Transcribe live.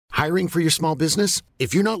Hiring for your small business?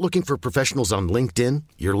 If you're not looking for professionals on LinkedIn,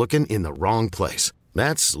 you're looking in the wrong place.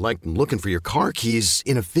 That's like looking for your car keys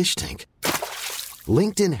in a fish tank.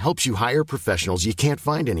 LinkedIn helps you hire professionals you can't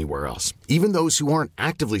find anywhere else, even those who aren't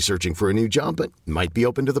actively searching for a new job but might be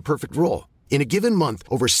open to the perfect role. In a given month,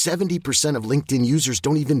 over 70% of LinkedIn users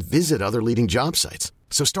don't even visit other leading job sites.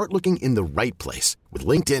 So start looking in the right place. With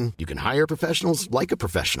LinkedIn, you can hire professionals like a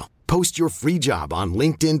professional. Post your free job on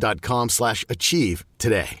linkedin.com/achieve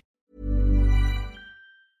today.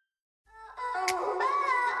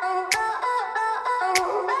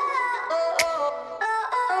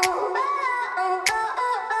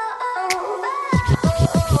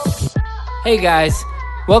 Hey guys,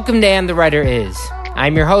 welcome to And the Writer Is.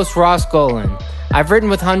 I'm your host, Ross Golan. I've written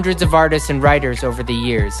with hundreds of artists and writers over the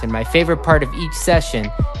years, and my favorite part of each session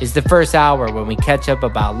is the first hour when we catch up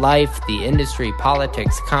about life, the industry,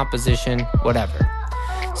 politics, composition, whatever.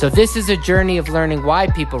 So this is a journey of learning why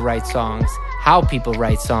people write songs, how people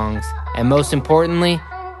write songs, and most importantly,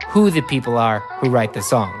 who the people are who write the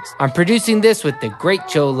songs. I'm producing this with the great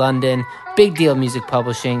Joe London, Big Deal Music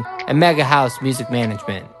Publishing, and Mega House Music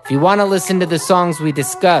Management. If you want to listen to the songs we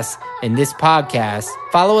discuss in this podcast,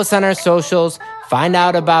 follow us on our socials, find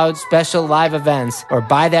out about special live events, or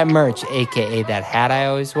buy that merch, aka that hat I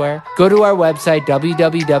always wear. Go to our website,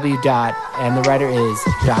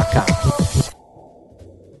 www.andthewriteris.com.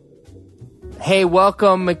 Hey,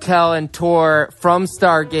 welcome, Mikkel and Tor from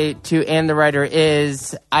Stargate to And the Writer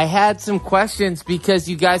Is. I had some questions because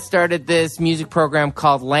you guys started this music program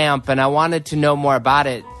called LAMP, and I wanted to know more about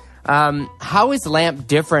it. How is LAMP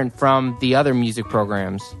different from the other music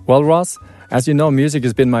programs? Well, Ross, as you know, music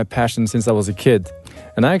has been my passion since I was a kid,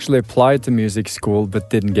 and I actually applied to music school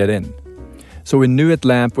but didn't get in. So we knew at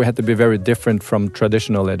LAMP we had to be very different from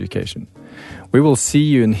traditional education. We will see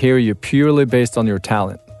you and hear you purely based on your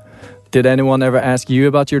talent. Did anyone ever ask you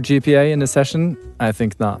about your GPA in the session? I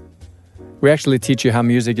think not. We actually teach you how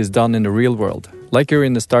music is done in the real world, like you're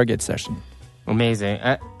in the Stargate session. Amazing.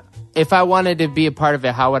 If I wanted to be a part of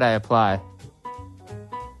it, how would I apply?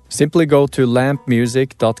 Simply go to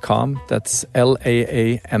lampmusic.com. That's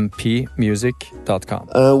LAAMP music.com.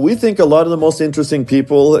 We think a lot of the most interesting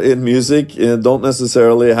people in music don't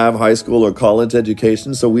necessarily have high school or college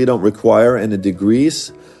education, so we don't require any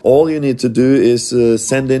degrees. All you need to do is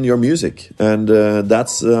send in your music, and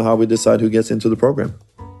that's how we decide who gets into the program.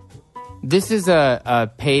 This is a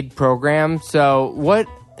paid program, so what,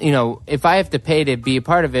 if I have to pay to be a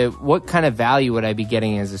part of it, what kind of value would I be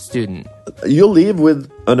getting as a student? You'll leave with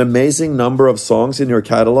an amazing number of songs in your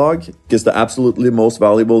catalog, because the absolutely most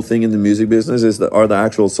valuable thing in the music business are the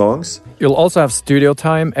actual songs. You'll also have studio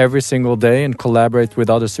time every single day and collaborate with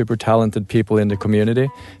other super talented people in the community.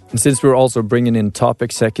 And since we're also bringing in top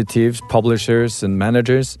executives, publishers, and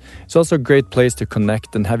managers, it's also a great place to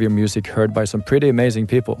connect and have your music heard by some pretty amazing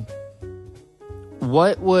people.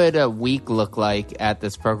 What would a week look like at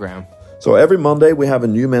this program? So every Monday we have a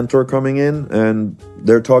new mentor coming in, and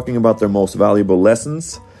they're talking about their most valuable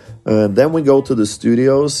lessons. Then we go to the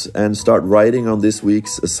studios and start writing on this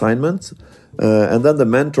week's assignment. And then the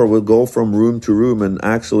mentor will go from room to room and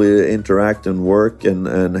actually interact and work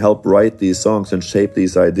and help write these songs and shape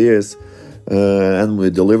these ideas. And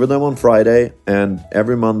we deliver them on Friday. And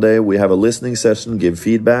every Monday we have a listening session, give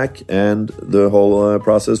feedback, and the whole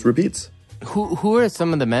process repeats. Who are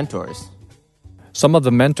some of the mentors? Some of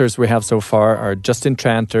the mentors we have so far are Justin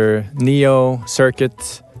Tranter, Neo,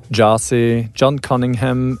 Circuit, Jossie, John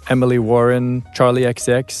Cunningham, Emily Warren, Charlie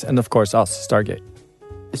XCX, and of course us, Stargate.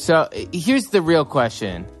 So here's the real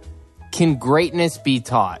question. Can greatness be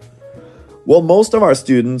taught? Well, most of our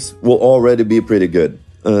students will already be pretty good.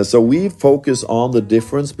 So we focus on the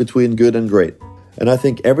difference between good and great. And I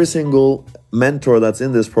think every single mentor that's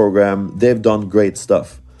in this program, they've done great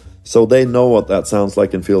stuff. So they know what that sounds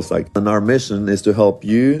like and feels like. And our mission is to help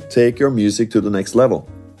you take your music to the next level.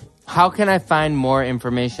 How can I find more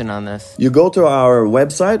information on this? You go to our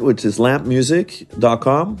website, which is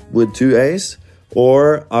lampmusic.com with 2 A's,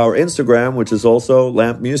 or our Instagram, which is also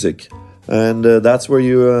Lamp Music. And that's where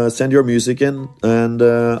you send your music in and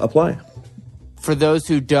apply. For those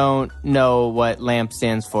who don't know what LAMP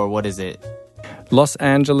stands for, what is it? Los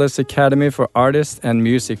Angeles Academy for Artists and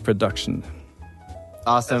Music Production.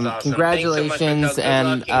 Awesome. That's awesome. Congratulations, so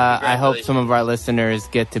and I hope some of our listeners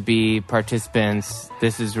get to be participants.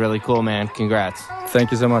 This is really cool, man. Congrats. Thank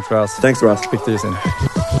you so much, Ross. Thanks, Ross. Speak to you soon.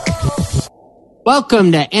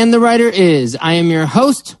 Welcome to And the Writer Is. I am your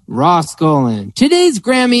host, Ross Golan. Today's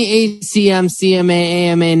Grammy, ACM, CMA,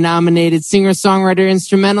 AMA nominated singer-songwriter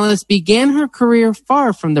instrumentalist began her career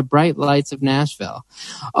far from the bright lights of Nashville.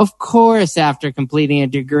 Of course, after completing a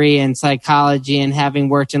degree in psychology and having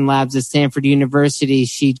worked in labs at Stanford University,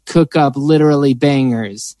 she'd cook up literally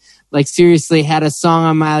bangers. Like seriously, had a song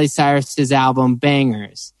on Miley Cyrus's album,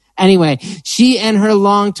 Bangers. Anyway, she and her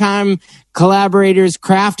longtime collaborators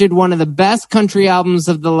crafted one of the best country albums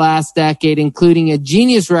of the last decade, including a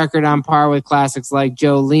genius record on par with classics like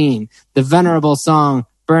Jolene, the venerable song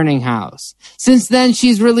Burning House. Since then,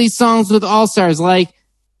 she's released songs with all-stars like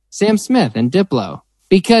Sam Smith and Diplo,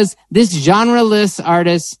 because this genre-less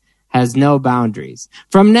artist has no boundaries.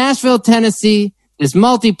 From Nashville, Tennessee, this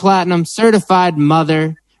multi-platinum certified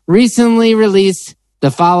mother recently released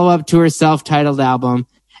the follow-up to her self-titled album,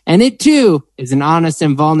 and it, too, is an honest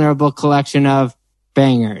and vulnerable collection of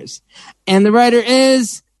bangers. And the writer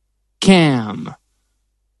is Cam.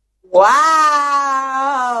 Wow.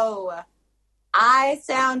 I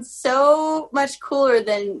sound so much cooler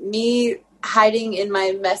than me hiding in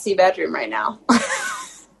my messy bedroom right now.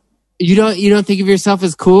 You don't think of yourself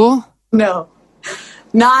as cool? No.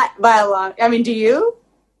 Not by a long... I mean, do you?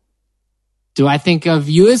 Do I think of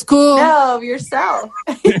you as cool? No, of yourself.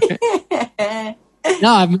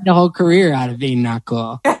 No, I've made a whole career out of being not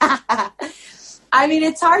cool. I mean,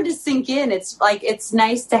 it's hard to sink in. It's like, it's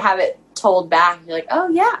nice to have it told back. You're like, oh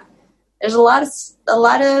yeah, there's a lot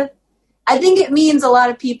of, I think it means a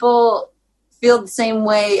lot of people feel the same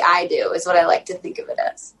way I do, is what I like to think of it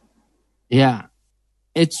as. Yeah.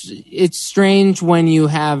 It's strange when you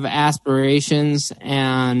have aspirations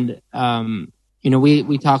and,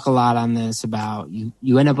 we talk a lot on this about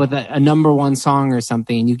you end up with a number one song or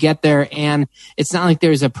something and you get there and it's not like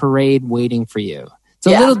there's a parade waiting for you. It's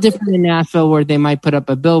a little different in Nashville where they might put up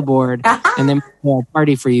a billboard and then a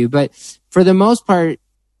party for you. But for the most part,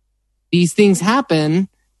 these things happen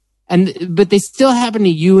but they still happen to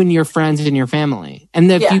you and your friends and your family and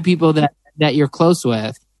the few people that you're close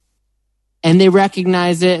with. And they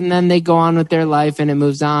recognize it and then they go on with their life and it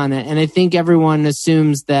moves on. And I think everyone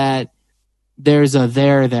assumes that there's a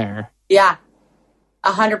there. Yeah,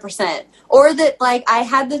 100%. Or that, like, I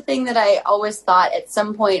had the thing that I always thought at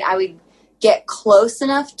some point I would get close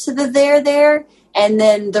enough to the there, and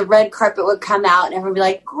then the red carpet would come out and everyone would be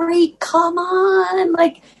like, great, come on.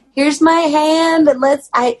 Like, here's my hand and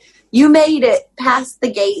you made it past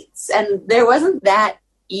the gates. And there wasn't that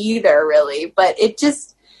either, really. But it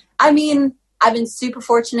just, I mean, I've been super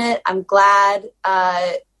fortunate. I'm glad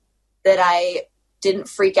that I didn't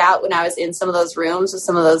freak out when I was in some of those rooms with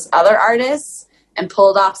some of those other artists and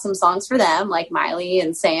pulled off some songs for them, like Miley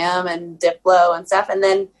and Sam and Diplo and stuff. And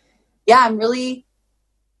then, I'm really,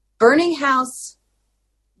 Burning House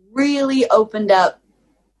really opened up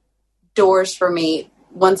doors for me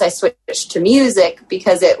once I switched to music,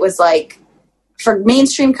 because it was like, for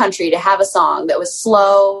mainstream country to have a song that was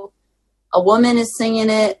slow, a woman is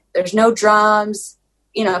singing it, there's no drums,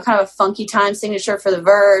 kind of a funky time signature for the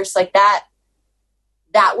verse, like that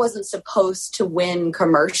wasn't supposed to win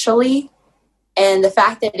commercially. And the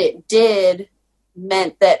fact that it did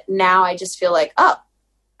meant that now I just feel like, oh,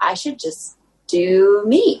 I should just do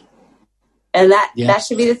me. And that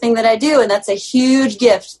should be the thing that I do. And that's a huge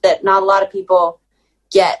gift that not a lot of people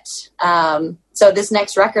get. So this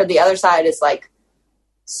next record, The Other Side, is like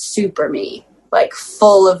super me, like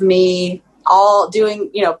full of me, all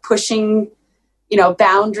doing, pushing,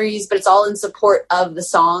 boundaries, but it's all in support of the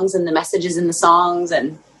songs and the messages in the songs.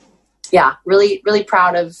 And really, really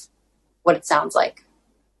proud of what it sounds like.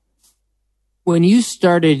 When you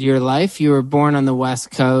started your life, you were born on the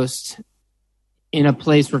West Coast in a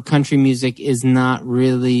place where country music is not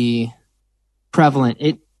really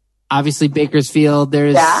prevalent. Obviously Bakersfield,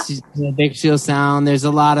 there's the Bakersfield sound. There's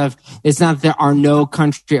a lot of, it's not that there are no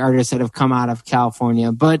country artists that have come out of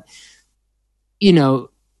California, but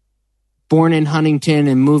born in Huntington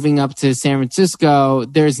and moving up to San Francisco,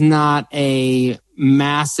 there's not a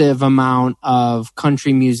massive amount of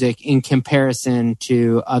country music in comparison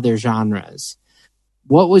to other genres.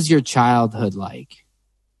 What was your childhood like?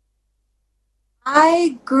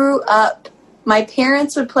 I grew up, my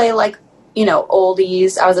parents would play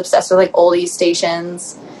oldies. I was obsessed with oldies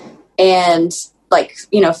stations and 50s,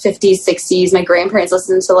 60s. My grandparents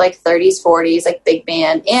listened to 30s, 40s, big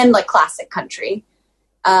band and classic country.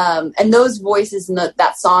 And those voices and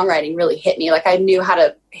that songwriting really hit me. I knew how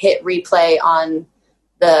to hit replay on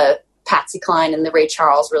the Patsy Cline and the Ray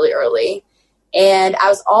Charles really early. And I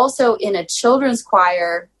was also in a children's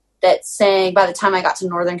choir that sang, by the time I got to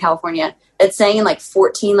Northern California, that sang in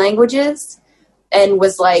 14 languages and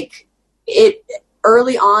was it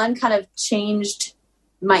early on kind of changed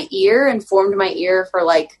my ear and formed my ear for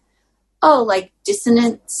like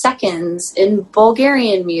dissonant seconds in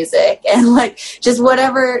Bulgarian music and like just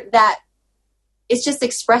whatever that. It's just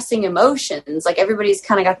expressing emotions. Like everybody's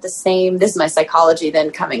kind of got the same, this is my psychology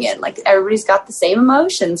then coming in, like everybody's got the same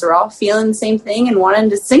emotions. We're all feeling the same thing and wanting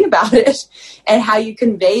to sing about it, and how you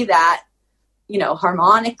convey that, you know,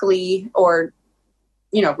 harmonically or,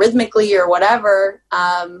 you know, rhythmically or whatever,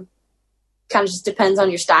 kind of just depends on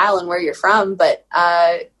your style and where you're from. But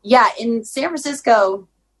yeah, in San Francisco,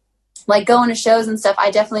 like going to shows and stuff,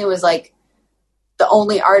 I definitely was like the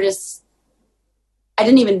only artist. I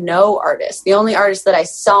didn't even know artists. The only artists that I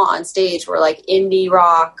saw on stage were like indie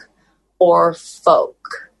rock or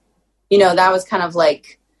folk. You know, that was kind of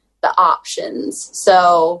like the options.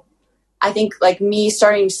 So I think like me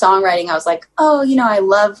starting songwriting, I was like, oh, you know, I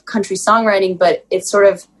love country songwriting, but it sort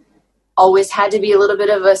of always had to be a little bit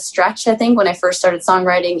of a stretch, I think, when I first started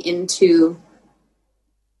songwriting into,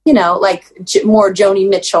 you know, like more Joni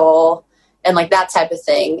Mitchell and like that type of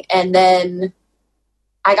thing. And then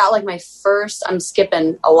I got like my first, I'm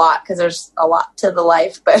skipping a lot because there's a lot to the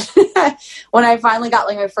life, but when I finally got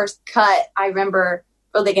like my first cut, I remember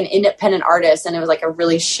like an independent artist, and it was like a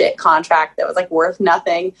really shit contract that was like worth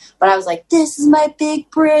nothing. But I was like, this is my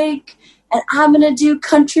big break and I'm going to do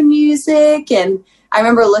country music. And I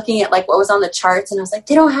remember looking at like what was on the charts, and I was like,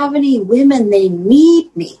 they don't have any women, they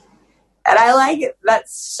need me. And I like it.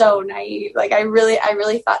 That's so naive. Like I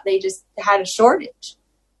really thought they just had a shortage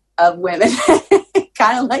of women.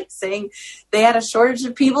 Kind of like saying they had a shortage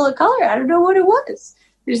of people of color. I don't know what it was.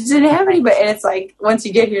 They just didn't have anybody. And it's like, once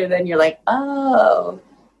you get here, then you're like, oh,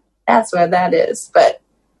 that's what that is. But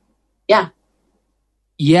yeah.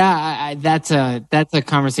 Yeah, that's a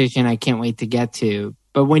conversation I can't wait to get to.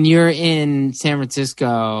 But when you're in San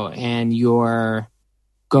Francisco and you're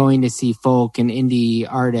going to see folk and indie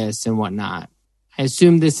artists and whatnot, I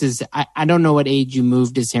assume this is, I don't know what age you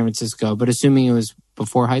moved to San Francisco, but assuming it was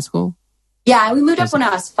before high school? Yeah, we moved up when I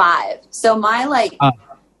was 5. So my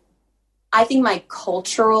I think my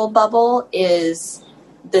cultural bubble is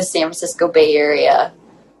the San Francisco Bay Area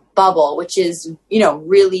bubble, which is, you know,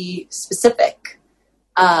 really specific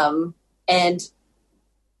and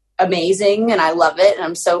amazing. And I love it. And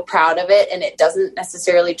I'm so proud of it. And it doesn't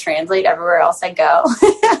necessarily translate everywhere else I go.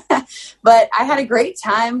 But I had a great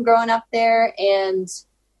time growing up there. And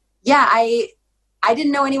yeah, I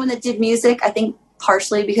didn't know anyone that did music. I think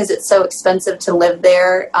partially because it's so expensive to live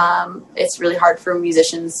there. It's really hard for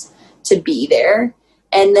musicians to be there.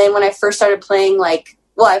 And then when I first started playing,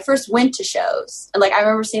 I first went to shows. And I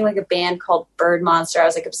remember seeing a band called Bird Monster. I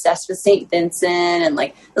was obsessed with St. Vincent, and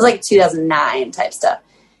it was 2009 type stuff.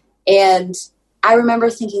 And I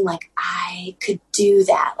remember thinking I could do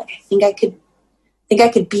that. I think I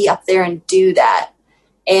could be up there and do that.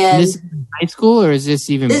 And this is high school, or is this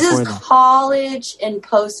even before that? This is college and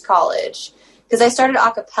post-college. Because I started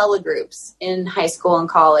a cappella groups in high school and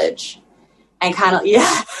college. And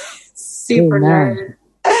super nerd.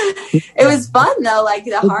 It was fun, though,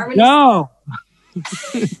 the harmony. No!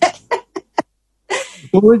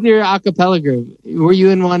 What was your a cappella group? Were you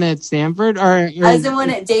in one at Stanford? Or I was in one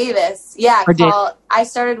at Davis. Yeah, I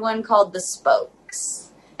started one called The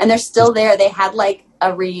Spokes. And they're still there. They had,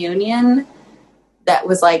 a reunion that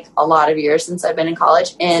was, a lot of years since I've been in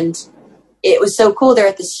college. And it was so cool. They're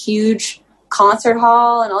at this huge concert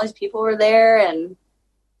hall, and all these people were there, and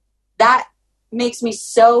that makes me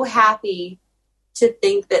so happy to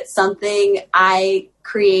think that something I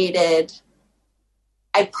created,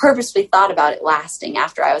 I purposely thought about it lasting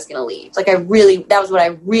after I was going to leave. That was what I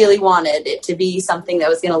really wanted, it to be something that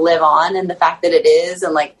was going to live on, and the fact that it is,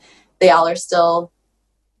 and they all are still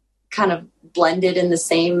kind of blended in the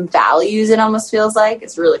same values, it almost feels like.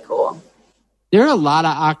 It's really cool. There are a lot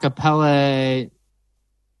of a cappella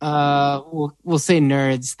we'll say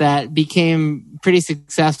nerds that became pretty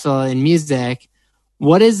successful in music.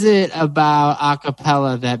 What is it about a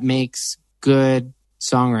cappella that makes good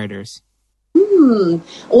songwriters?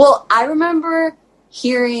 Well, I remember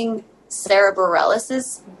hearing Sarah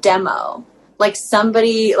Bareilles' demo.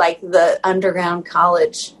 Somebody, the Underground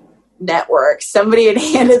College Network, somebody had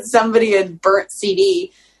handed somebody a burnt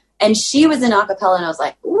CD, and she was in a cappella, and I was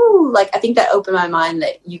like, ooh, I think that opened my mind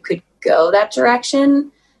that you could go that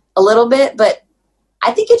direction a little bit. But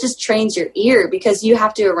I think it just trains your ear, because you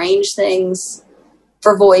have to arrange things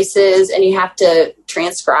for voices, and you have to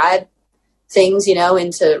transcribe things,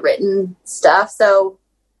 into written stuff. So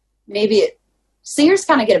maybe singers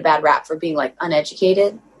kind of get a bad rap for being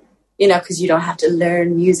uneducated, because you don't have to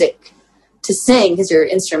learn music to sing, because your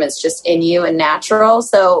instrument's just in you and natural.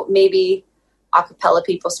 So maybe a cappella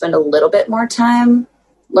people spend a little bit more time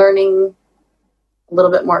learning a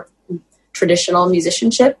little bit more traditional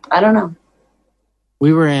musicianship. I don't know.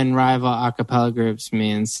 We were in rival a cappella groups,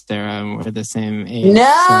 me and Sarah, and we're the same age.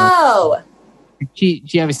 No! So she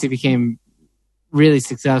obviously became really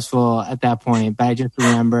successful at that point, but I just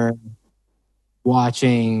remember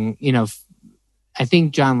watching, you know, I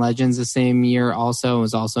think John Legend's the same year also,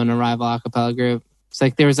 was also in a rival a cappella group. It's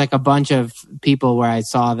like there was like a bunch of people where I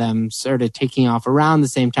saw them sort of taking off around the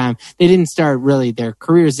same time. They didn't start really, their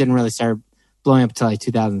careers didn't really start blowing up until like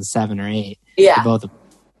 2007 or 8. Yeah. Both of them,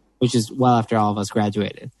 which is well after all of us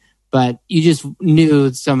graduated. But you just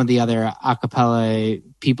knew some of the other a cappella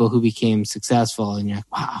people who became successful, and you're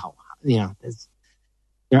like, wow, you know,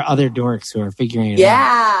 there are other dorks who are figuring it out.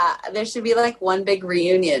 Yeah, there should be like one big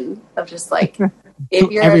reunion of just like, if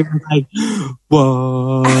you're everyone's like,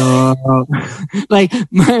 whoa, like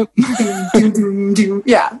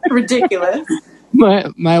yeah, ridiculous.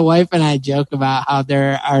 My wife and I joke about how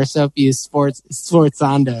there are so few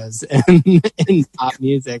sportsandos in pop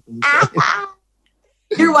music.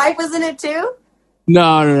 Your wife was in it too?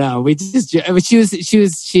 No. We just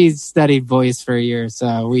she studied voice for a year,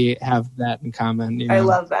 so we have that in common. You know? I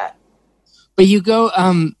love that. But you go,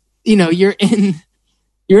 you know, you're in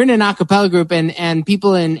an a cappella group, and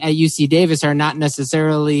people at UC Davis are not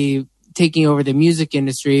necessarily taking over the music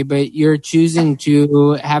industry, but you're choosing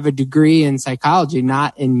to have a degree in psychology,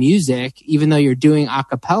 not in music, even though you're doing a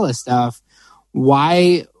cappella stuff.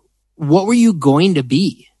 Why? What were you going to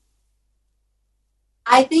be?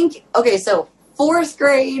 I think, okay, so 4th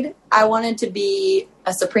grade, I wanted to be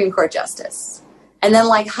a Supreme Court justice. And then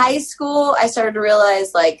like high school, I started to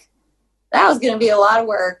realize like that was going to be a lot of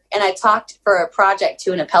work. And I talked for a project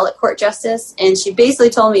to an appellate court justice. And she basically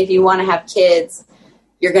told me, if you want to have kids,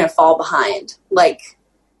 you're going to fall behind. Like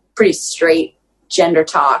pretty straight gender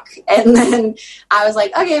talk. And then I was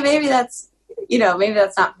like, okay, maybe that's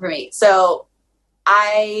not for me. So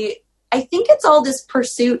I think it's all this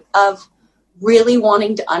pursuit of really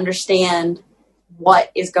wanting to understand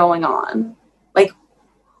what is going on. Like,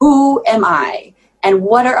 who am I? And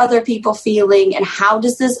what are other people feeling? And how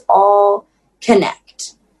does this all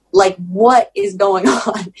connect? Like, what is going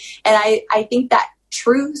on? And I think that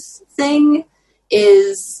truth thing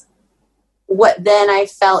is what then I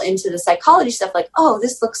fell into the psychology stuff. Like, oh,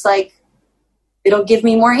 this looks like it'll give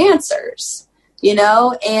me more answers, you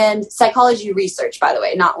know? And psychology research, by the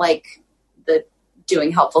way, not like the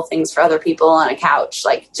doing helpful things for other people on a couch,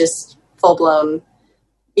 like just full blown,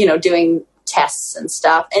 you know, doing tests and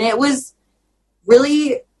stuff. And it was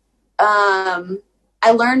really,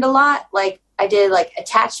 I learned a lot. Like I did like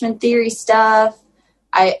attachment theory stuff.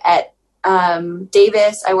 At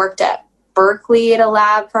Davis, I worked at Berkeley at a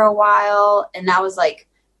lab for a while. And that was like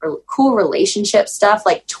cool relationship stuff,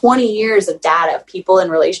 like 20 years of data of people in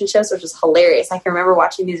relationships, which was hilarious. I can remember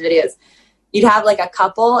watching these videos. You'd have like a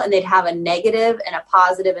couple and they'd have a negative and a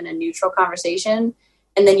positive and a neutral conversation.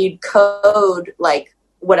 And then you'd code like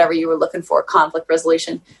whatever you were looking for, conflict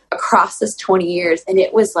resolution, across this 20 years. And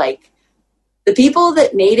it was like the people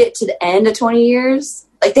that made it to the end of 20 years,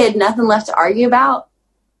 like they had nothing left to argue about.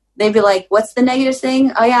 They'd be like, what's the negative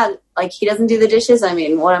thing? Oh yeah, like he doesn't do the dishes. I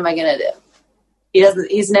mean, what am I going to do?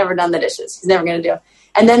 He's never done the dishes. He's never going to do.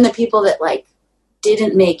 And then the people that like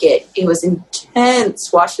didn't make it, it was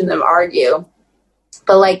intense watching them argue.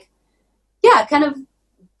 But like, yeah, kind of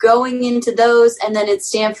going into those. And then at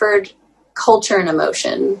Stanford, culture and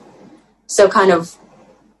emotion. So kind of,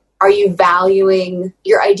 are you valuing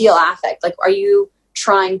your ideal affect? Like, are you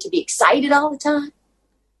trying to be excited all the time?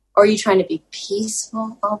 Or are you trying to be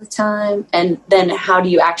peaceful all the time? And then how do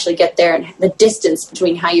you actually get there, and the distance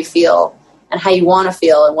between how you feel and how you want to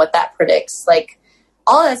feel and what that predicts? Like,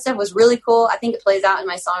 all of that stuff was really cool. I think it plays out in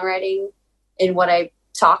my songwriting in what I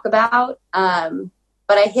talk about.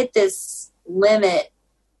 But I hit this limit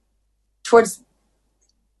towards,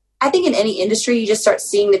 I think in any industry, you just start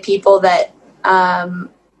seeing the people that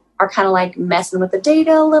are kind of like messing with the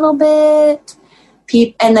data a little bit.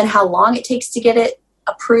 And then how long it takes to get it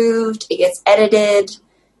approved. It gets edited.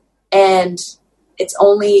 And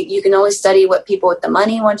you can only study what people with the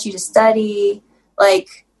money want you to study.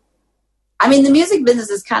 Like, I mean, the music business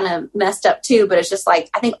is kind of messed up too, but it's just like,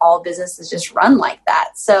 I think all businesses just run like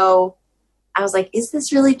that. So I was like, is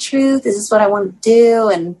this really truth? Is this what I want to do?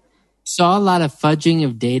 And saw a lot of fudging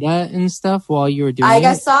of data and stuff while you were doing it?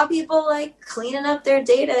 I saw people like cleaning up their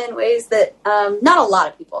data in ways that, not a lot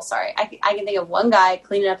of people, sorry. I can think of one guy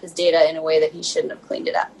cleaning up his data in a way that he shouldn't have cleaned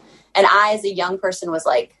it up. And I, as a young person, was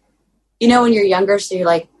like, you know, when you're younger, so you're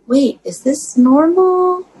like, wait, is this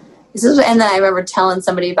normal? And then I remember telling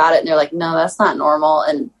somebody about it and they're like, no, that's not normal.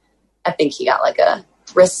 And I think he got like a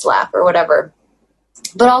wrist slap or whatever.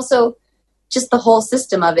 But also just the whole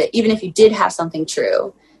system of it, even if you did have something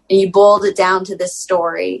true and you boiled it down to this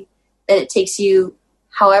story, then it takes you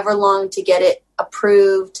however long to get it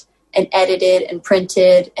approved and edited and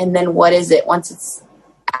printed. And then what is it once it's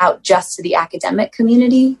out just to the academic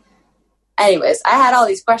community? Anyways, I had all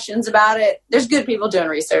these questions about it. There's good people doing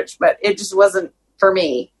research, but it just wasn't for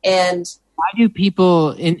me. And why do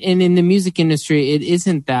people in the music industry, it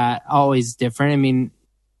isn't that always different? I mean,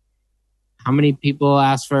 how many people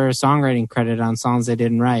ask for a songwriting credit on songs they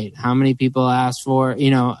didn't write? How many people ask for,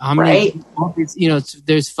 how many,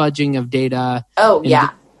 there's fudging of data. Oh, yeah.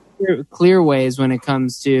 Clear ways when it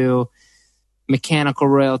comes to mechanical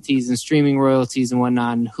royalties and streaming royalties and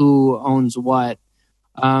whatnot, and who owns what.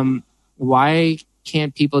 Why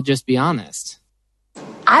can't people just be honest?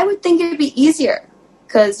 I would think it'd be easier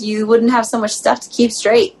because you wouldn't have so much stuff to keep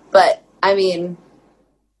straight. But I mean,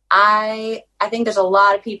 I think there's a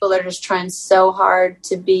lot of people that are just trying so hard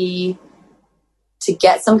to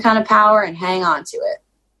get some kind of power and hang on to it.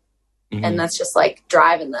 Mm-hmm. And that's just like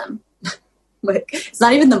driving them. Like, it's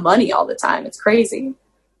not even the money all the time. It's crazy.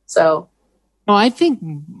 So. Well, I think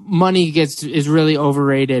money is really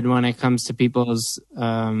overrated when it comes to people's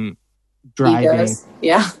driving. Egos.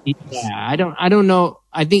 Yeah. I don't know.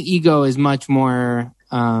 I think ego is much more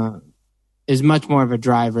of a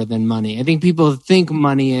driver than money. I think people think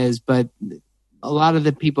money is, but a lot of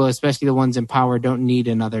the people, especially the ones in power, don't need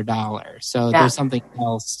another dollar. So there's something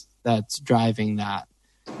else that's driving that.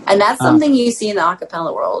 And that's something you see in the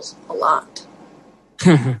acapella world a lot.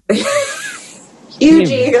 Huge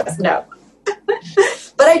egos. No.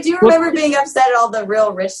 But I do remember being upset at all the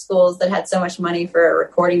real rich schools that had so much money for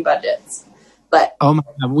recording budgets. But oh my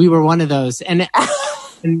God, we were one of those. And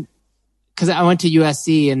because I went to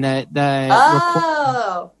USC and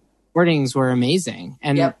the recordings were amazing.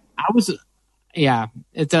 And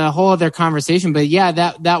it's a whole other conversation. But yeah,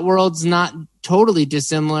 that world's not totally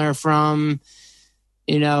dissimilar from,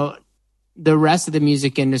 the rest of the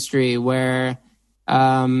music industry where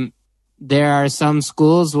there are some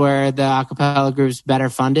schools where the a cappella group's better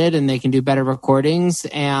funded and they can do better recordings,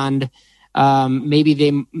 and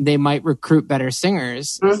maybe they might recruit better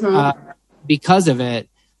singers because of it.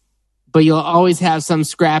 But you'll always have some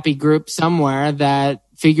scrappy group somewhere that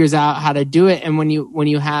figures out how to do it. And when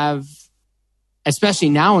you have, especially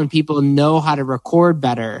now when people know how to record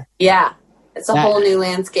better. Yeah, it's a whole new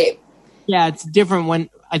landscape. Yeah, it's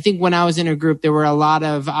different. I think when I was in a group, there were a lot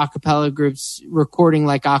of a cappella groups recording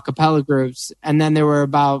like a cappella groups. And then there were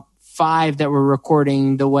about 5 that were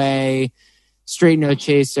recording the way Straight No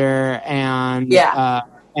Chaser and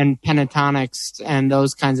Pentatonics and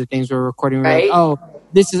those kinds of things were recording. Right. Like, oh,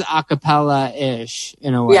 this is a cappella-ish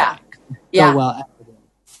in a way. Yeah. So well edited.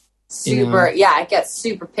 Super. Yeah, it gets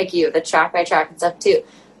super picky with the track by track and stuff too.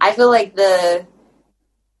 I feel like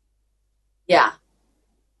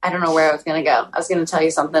I don't know where I was going to go. I was going to tell you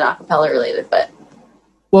something a cappella related, but.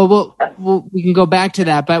 Well, we can go back to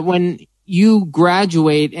that. But when you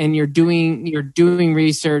graduate and you're doing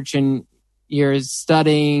research and you're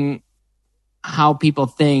studying how people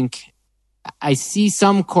think, I see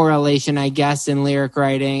some correlation, I guess, in lyric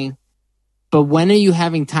writing. But when are you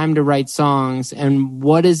having time to write songs? And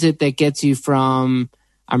what is it that gets you from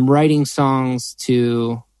I'm writing songs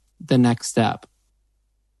to the next step?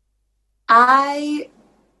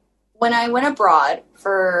 When I went abroad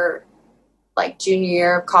for like junior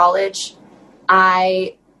year of college,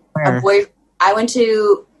 I went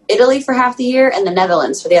to Italy for half the year and the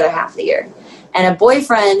Netherlands for the other half of the year. And a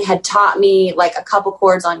boyfriend had taught me like a couple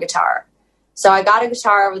chords on guitar. So I got a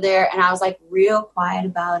guitar over there and I was like real quiet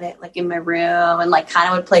about it, like in my room, and like kind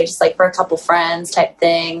of would play just like for a couple friends type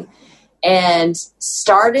thing. And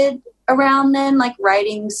started around then like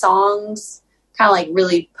writing songs, kind of like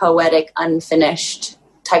really poetic, unfinished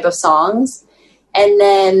type of songs. And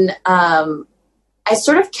then I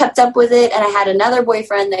sort of kept up with it, and I had another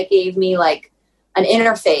boyfriend that gave me like an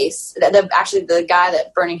interface. Actually, the guy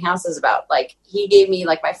that Burning House is about, like he gave me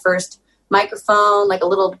like my first microphone, like a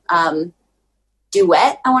little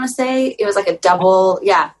duet, I want to say. It was like a double,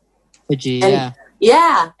 and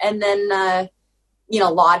then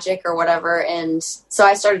Logic or whatever. And so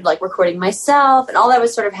I started like recording myself, and all that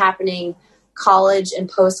was sort of happening college and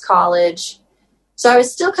post-college. So I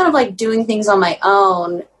was still kind of like doing things on my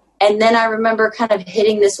own. And then I remember kind of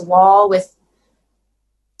hitting this wall with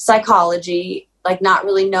psychology, like not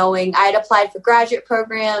really knowing. I had applied for graduate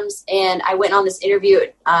programs and I went on this interview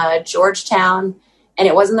at Georgetown, and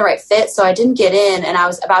it wasn't the right fit. So I didn't get in, and I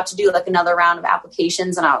was about to do like another round of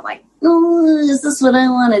applications, and I was like, oh, is this what I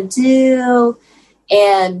want to do?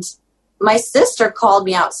 And my sister called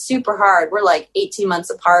me out super hard. We're like 18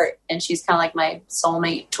 months apart, and she's kind of like my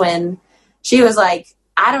soulmate twin. She was like,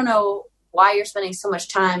 I don't know why you're spending so much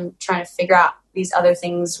time trying to figure out these other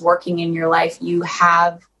things working in your life. You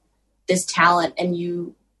have this talent and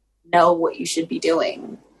you know what you should be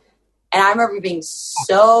doing. And I remember being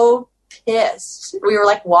so pissed. We were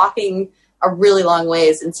like walking a really long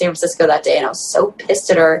ways in San Francisco that day, and I was so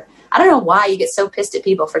pissed at her. I don't know why you get so pissed at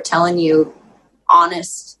people for telling you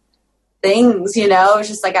honest things, you know. It was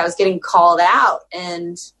just like I was getting called out.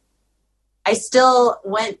 And I still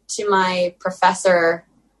went to my professor,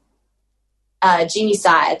 Jeannie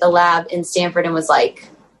Tsai, at the lab in Stanford, and was like,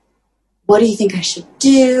 what do you think I should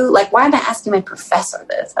do? Like, why am I asking my professor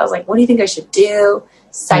this? I was like, what do you think I should do?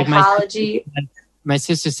 Psychology. My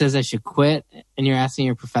sister says I should quit, and you're asking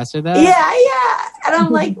your professor that? Yeah. And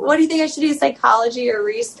I'm like, what do you think I should do? Psychology or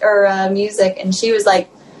music? And she was like,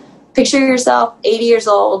 picture yourself 80 years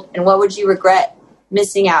old, and what would you regret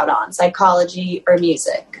missing out on, psychology or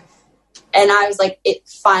music? And I was like, it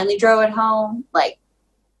finally drove it home. Like,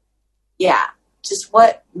 yeah, just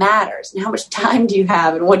what matters and how much time do you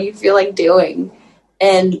have and what do you feel like doing?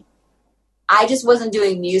 And I just wasn't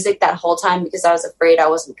doing music that whole time because I was afraid I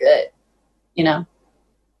wasn't good, you know?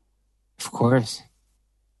 Of course.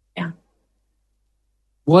 Yeah.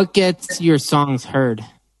 What gets your songs heard?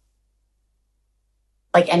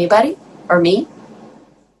 Like anybody or me?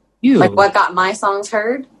 You. Like what got my songs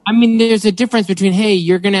heard? I mean, there's a difference between, hey,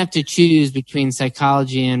 you're going to have to choose between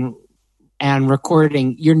psychology and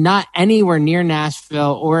recording. You're not anywhere near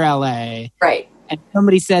Nashville or LA. Right. And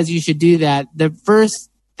somebody says you should do that. The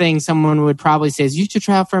first thing someone would probably say is you should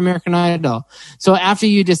try out for American Idol. So after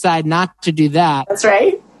you decide not to do that. That's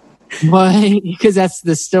right. Why? Because that's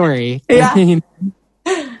the story. Yeah. I mean,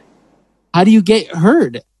 how do you get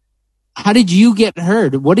heard? How did you get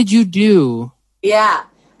heard? What did you do? Yeah.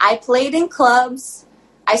 I played in clubs.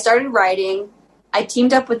 I started writing. I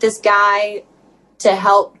teamed up with this guy to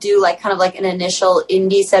help do like kind of like an initial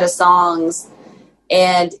indie set of songs.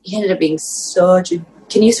 And he ended up being such a...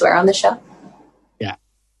 Can you swear on the show? Yeah.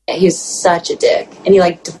 He was such a dick. And he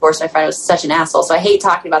like divorced my friend. He was such an asshole. So I hate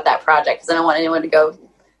talking about that project because I don't want anyone to go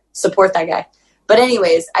support that guy. But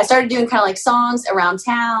anyways, I started doing kind of like songs around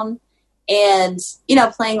town and, you know,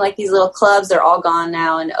 playing like these little clubs. They're all gone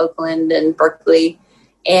now in Oakland and Berkeley.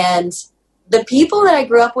 And the people that I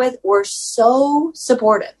grew up with were so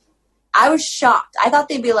supportive. I was shocked. I thought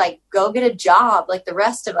they'd be like, go get a job like the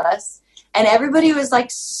rest of us. And everybody was like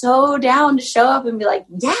so down to show up and be like,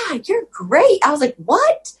 yeah, you're great. I was like,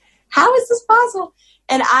 what? How is this possible?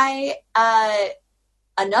 And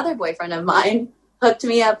another boyfriend of mine hooked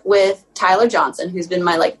me up with Tyler Johnson, who's been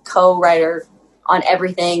my like co-writer on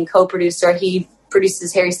everything, co-producer. He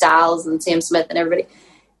produces Harry Styles and Sam Smith and everybody.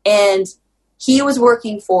 And he was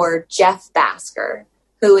working for Jeff Basker,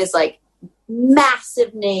 who is like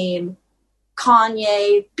massive name,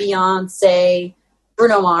 Kanye, Beyonce,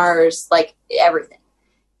 Bruno Mars, like everything.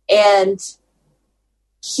 And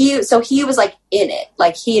he was like in it,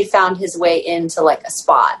 like he had found his way into like a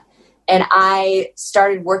spot. And I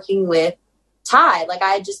started working with Ty. Like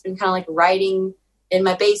I had just been kind of like writing in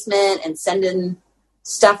my basement and sending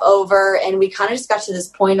stuff over. And we kind of just got to this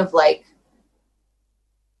point of like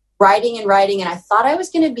writing. And I thought I was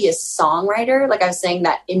going to be a songwriter. Like I was saying,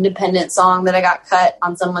 that independent song that I got cut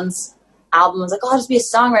on someone's album, I was like, oh, I'll just be a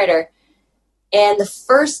songwriter. And the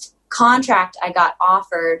first contract I got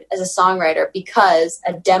offered as a songwriter because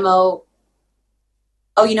a demo,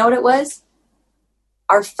 oh, you know what it was?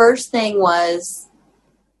 Our first thing was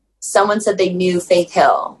someone said they knew Faith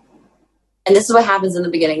Hill. And this is what happens in the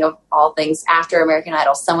beginning of all things after American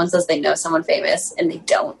Idol. Someone says they know someone famous and they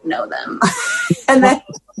don't know them. And then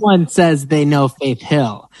someone says they know Faith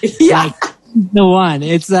Hill. Yeah. Like, the one.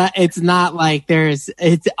 It's not like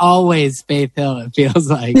it's always Faith Hill, it feels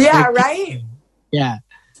like. Yeah, right? Yeah.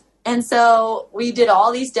 And so we did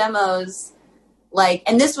all these demos, like,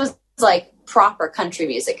 and this was like proper country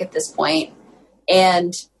music at this point.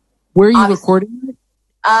 And where are you recording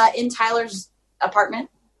it? In Tyler's apartment.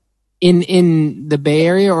 In the Bay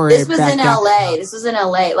Area or this was in LA. This was in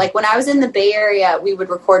LA. Like when I was in the Bay Area, we would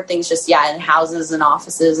record things just in houses and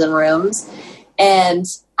offices and rooms. And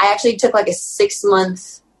I actually took like a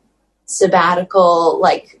 6-month sabbatical,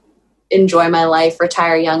 like enjoy my life,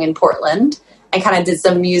 retire young in Portland, and kind of did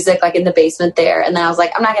some music like in the basement there. And then I was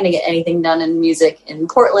like, I'm not going to get anything done in music in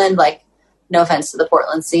Portland. Like, no offense to the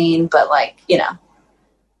Portland scene, but like, you know,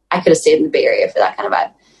 I could have stayed in the Bay Area for that kind of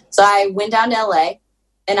vibe. So I went down to LA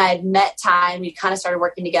and I had met Ty and we kind of started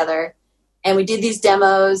working together and we did these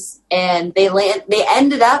demos and they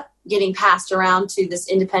ended up getting passed around to this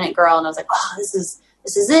independent girl. And I was like, oh, this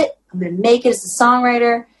is it. I'm going to make it as a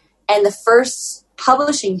songwriter. And the first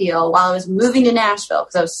publishing deal while I was moving to Nashville,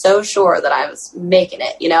 because I was so sure that I was making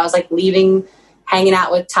it, you know, I was like leaving, hanging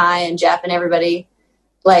out with Ty and Jeff and everybody.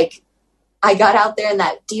 Like, I got out there and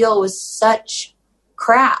that deal was such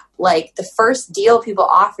crap. Like, the first deal people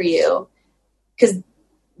offer you, because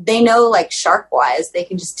they know, like, shark wise, they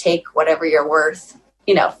can just take whatever you're worth,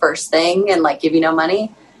 you know, first thing and like give you no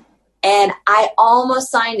money. And I almost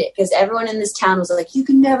signed it because everyone in this town was like, you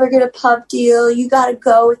can never get a pub deal. You got to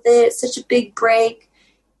go with it. It's such a big break.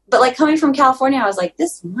 But like, coming from California, I was like,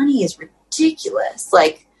 this money is ridiculous.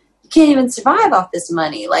 Like, you can't even survive off this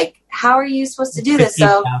money. Like, how are you supposed to do this?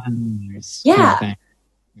 So yeah.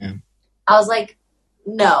 I was like,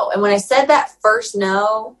 no. And when I said that first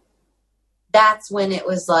no, that's when it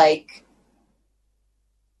was like,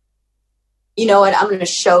 you know what? I'm going to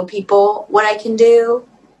show people what I can do.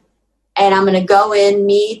 And I'm going to go in,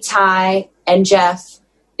 me, Ty, and Jeff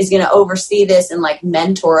is going to oversee this and like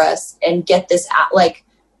mentor us and get this out. Like,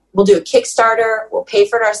 we'll do a Kickstarter. We'll pay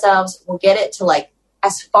for it ourselves. We'll get it to like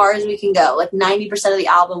as far as we can go. Like 90% of the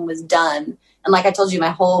album was done. And like I told you, my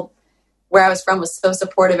whole, where I was from was so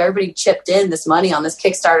supportive. Everybody chipped in this money on this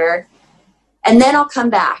Kickstarter. And then I'll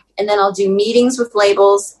come back and then I'll do meetings with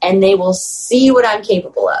labels and they will see what I'm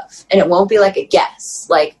capable of. And it won't be like a guess,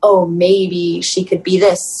 like, oh, maybe she could be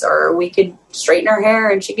this, or we could straighten her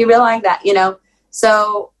hair and she could be like that, you know?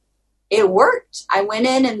 So it worked. I went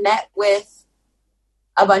in and met with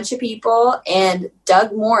a bunch of people, and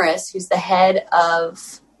Doug Morris, who's the head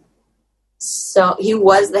of, so he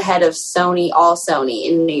was the head of Sony, all Sony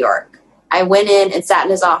in New York. I went in and sat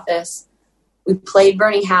in his office. We played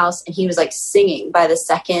Burning House, and he was like singing by the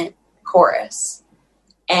second chorus.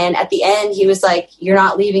 And at the end, he was like, you're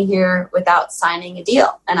not leaving here without signing a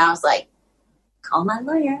deal. And I was like, call my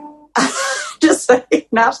lawyer. Just like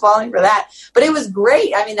not falling for that. But it was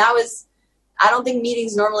great. I mean, that was, I don't think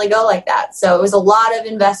meetings normally go like that. So it was a lot of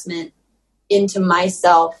investment into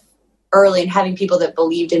myself early, and having people that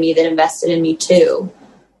believed in me, that invested in me too,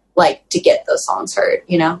 like to get those songs heard,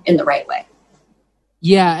 you know, in the right way.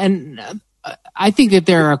 Yeah. And I think that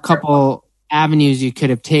there are a couple avenues you could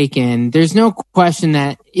have taken. There's no question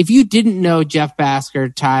that if you didn't know Jeff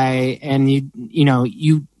Bhasker, Ty, and you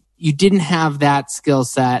didn't have that skill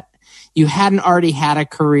set, you hadn't already had a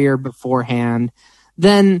career beforehand,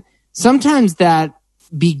 then sometimes that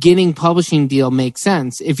beginning publishing deal makes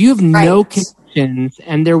sense. If you have no connections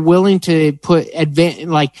and they're willing to put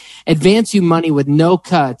advance you money with no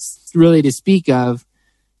cuts really to speak of,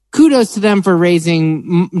 kudos to them for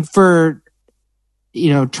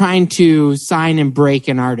trying to sign and break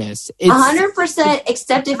an artist. 100%,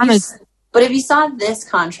 except if you saw this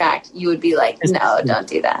contract, you would be like, no, don't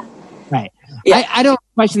do that. Right. Yeah. I don't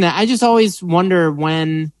question that. I just always wonder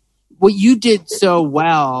when what you did so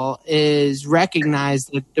well is recognize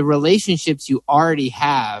that the relationships you already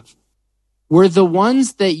have were the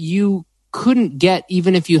ones that you couldn't get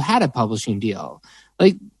even if you had a publishing deal.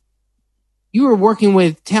 Like, you were working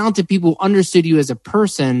with talented people who understood you as a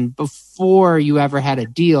person before you ever had a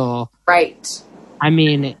deal. Right. I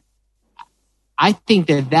mean, I think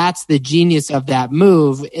that that's the genius of that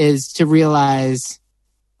move, is to realize,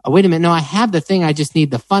 oh, wait a minute, no, I have the thing, I just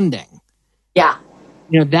need the funding. Yeah.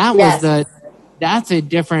 You know, that's a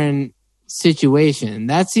different situation.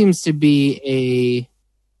 That seems to be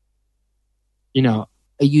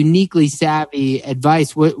a uniquely savvy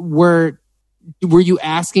advice. Were you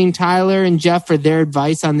asking Tyler and Jeff for their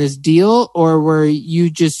advice on this deal, or were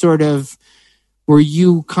you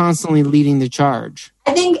constantly leading the charge?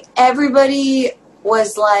 I think everybody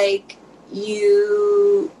was like,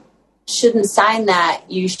 you shouldn't sign that.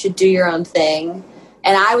 You should do your own thing.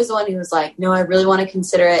 And I was the one who was like, no, I really want to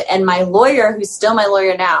consider it. And my lawyer, who's still my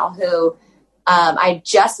lawyer now, who I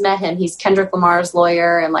just met him. He's Kendrick Lamar's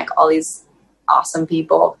lawyer and like all these awesome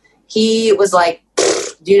people. He was like,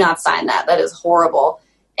 do not sign that. That is horrible.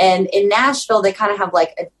 And in Nashville, they kind of have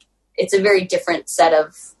like it's a very different set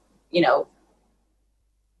of, you know,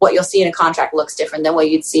 what you'll see in a contract looks different than what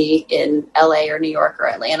you'd see in LA or New York or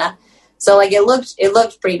Atlanta. So like it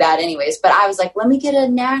looked pretty bad anyways, but I was like, let me get a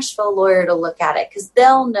Nashville lawyer to look at it because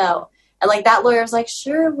they'll know. And like that lawyer was like,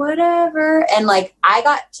 sure, whatever. And like I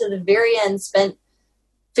got to the very end, spent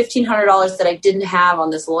 $1,500 that I didn't have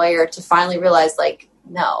on this lawyer to finally realize like,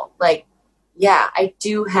 no, like, yeah, I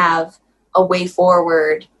do have a way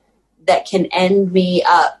forward that can end me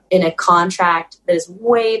up in a contract that is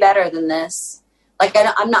way better than this. Like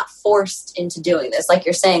I'm not forced into doing this. Like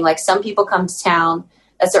you're saying, like some people come to town,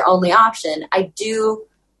 that's their only option. I do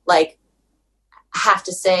like have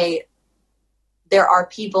to say there are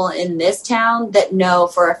people in this town that know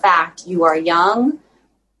for a fact you are young.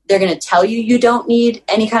 They're going to tell you you don't need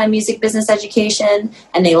any kind of music business education,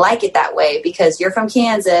 and they like it that way because you're from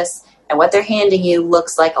Kansas and what they're handing you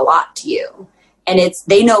looks like a lot to you. And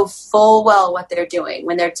they know full well what they're doing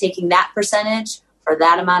when they're taking that percentage for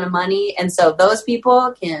that amount of money. And so those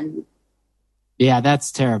people can... Yeah,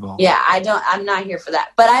 that's terrible. Yeah, I'm not here for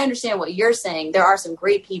that. But I understand what you're saying. There are some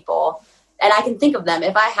great people, and I can think of them.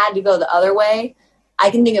 If I had to go the other way, I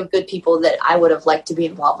can think of good people that I would have liked to be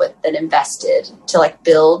involved with that invested to like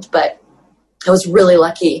build. But I was really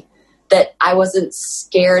lucky that I wasn't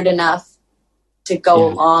scared enough to go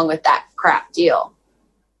along with that crap deal.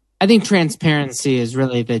 I think transparency is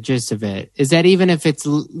really the gist of it, is that even if it's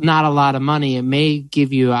not a lot of money, it may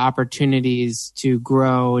give you opportunities to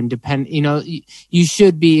grow and depend. You know, you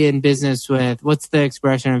should be in business with, what's the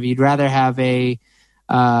expression of, you'd rather have a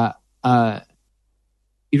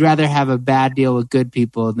bad deal with good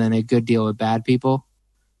people than a good deal with bad people.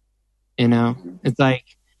 You know, it's like,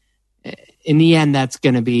 in the end, that's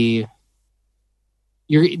going to be,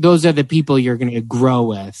 those are the people you're going to grow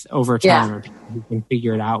with over time, or people who can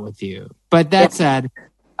figure it out with you. But that said,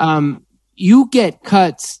 you get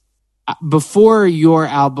cuts before your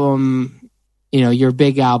album, you know, your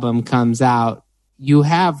big album comes out. You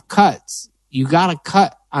have cuts. You got a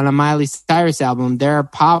cut on a Miley Cyrus album. There are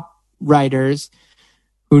pop writers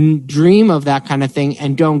who dream of that kind of thing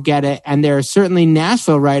and don't get it. And there are certainly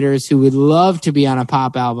Nashville writers who would love to be on a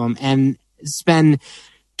pop album and spend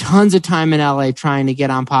tons of time in LA trying to get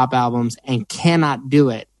on pop albums and cannot do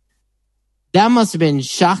it. That must have been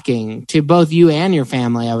shocking to both you and your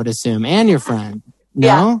family, I would assume, and your friend. No?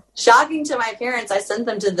 Yeah, shocking to my parents. I sent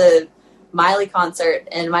them to the Miley concert,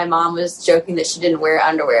 and my mom was joking that she didn't wear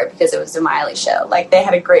underwear because it was a Miley show. Like, they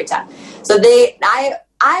had a great time. So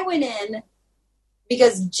I went in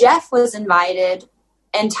because Jeff was invited,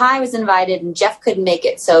 and Ty was invited, and Jeff couldn't make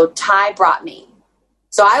it, so Ty brought me.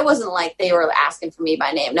 So I wasn't like they were asking for me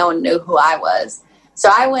by name. No one knew who I was. So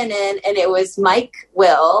I went in, and it was Mike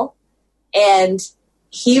Will, and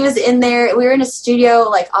he was in there. We were in a studio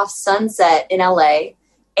like off Sunset in LA,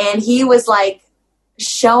 and he was like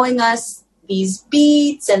showing us these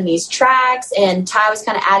beats and these tracks, and Ty was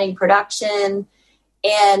kind of adding production.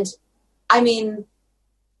 And I mean,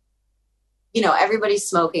 you know, everybody's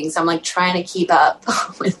smoking, so I'm like trying to keep up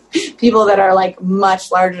with people that are like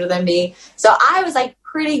much larger than me. So I was like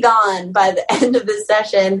pretty gone by the end of the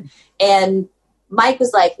session, and Mike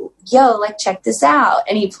was like, yo, like, check this out.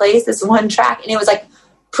 And he plays this one track, and it was like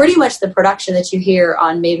pretty much the production that you hear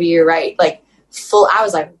on Maybe You're Right, like full. I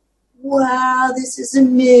was like, wow, this is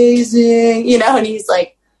amazing, you know. And he's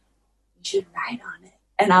like, you should write on it.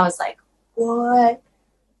 And I was like, what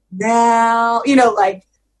now? You know, like,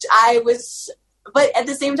 but at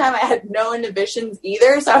the same time, I had no inhibitions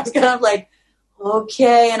either. So I was kind of like,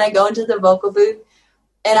 okay. And I go into the vocal booth,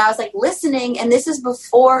 and I was like listening. And this is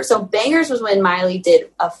before, so Bangers was when Miley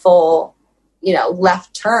did a full, you know,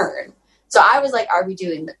 left turn. So I was like, are we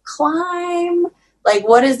doing The Climb? Like,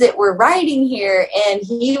 what is it we're writing here? And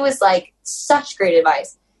he was like, such great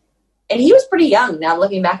advice. And he was pretty young now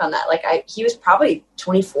looking back on that. Like, he was probably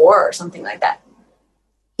 24 or something like that.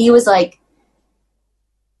 He was like,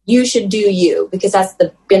 you should do you, because that's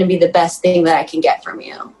going to be the best thing that I can get from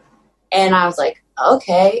you. And I was like,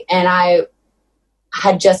 okay. And I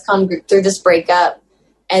had just come through this breakup,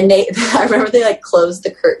 and I remember they like closed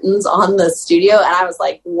the curtains on the studio, and I was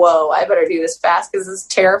like, whoa, I better do this fast because it's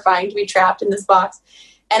terrifying to be trapped in this box.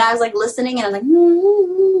 And I was like listening, and I was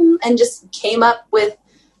like, and just came up with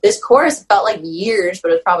this chorus. It felt like years, but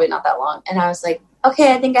it was probably not that long. And I was like,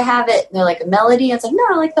 okay, I think I have it. And they're like, a melody. And it's like, no,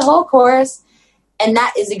 I like the whole chorus. And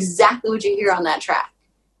that is exactly what you hear on that track.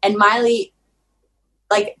 And Miley,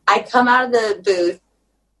 like, I come out of the booth,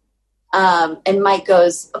 and Mike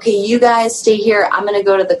goes, okay, you guys stay here. I'm going to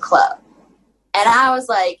go to the club. And I was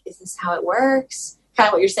like, is this how it works? Kind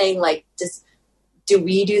of what you're saying, like, just do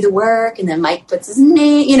we do the work? And then Mike puts his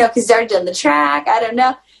name, you know, because he's already done the track. I don't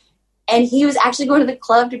know. And he was actually going to the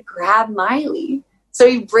club to grab Miley. So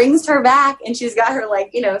he brings her back, and she's got her,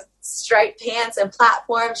 like, you know, striped pants and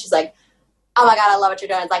platform. She's like, oh my God, I love what you're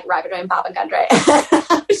doing. It's like right between pop and country.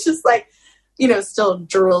 I was just like, you know, still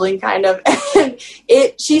drooling kind of. And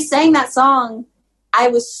she sang that song.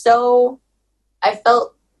 I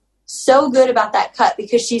felt so good about that cut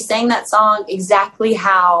because she sang that song exactly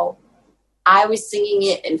how I was singing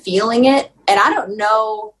it and feeling it. And I don't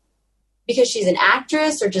know because she's an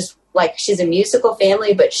actress or just like she's a musical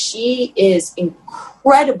family, but she is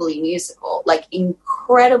incredibly musical, like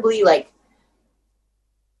incredibly, like,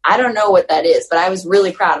 I don't know what that is, but I was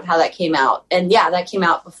really proud of how that came out. And yeah, that came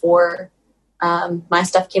out before my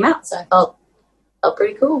stuff came out. So I felt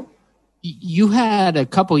pretty cool. you had a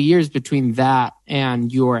couple years between that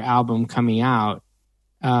and your album coming out.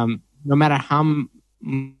 No matter how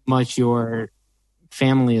much your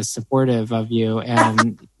family is supportive of you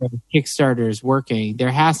and Kickstarter is working,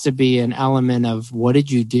 there has to be an element of what did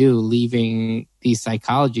you do leaving these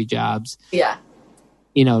psychology jobs? Yeah.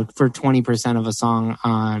 For 20% of a song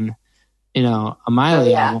on, a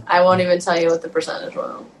Miley album. I won't even tell you what the percentage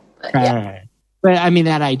was. But right. But I mean,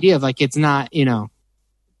 that idea of like, it's not,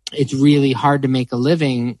 it's really hard to make a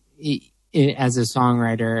living as a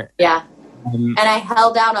songwriter. Yeah. And I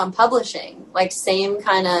held out on publishing, like same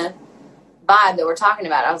kind of vibe that we're talking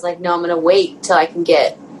about. I was like, no, I'm going to wait till I can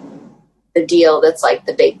get the deal that's like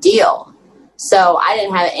the big deal. So I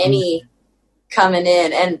didn't have any coming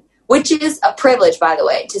in, and which is a privilege, by the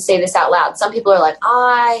way, to say this out loud. Some people are like,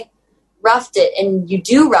 I roughed it, and you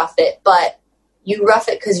do rough it, but you rough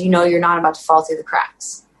it because you're not about to fall through the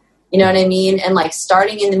cracks. You know what I mean? And like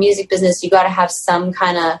starting in the music business, you got to have some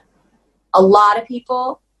kind of, a lot of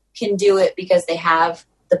people can do it because they have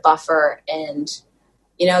the buffer and,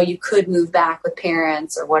 you could move back with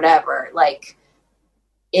parents or whatever. Like,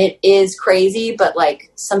 it is crazy, but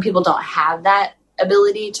like some people don't have that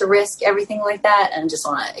ability to risk everything like that, and just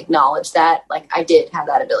want to acknowledge that. Like, I did have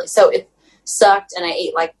that ability. So it sucked, and I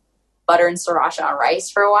ate like butter and sriracha on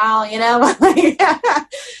rice for a while, and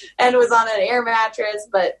was on an air mattress.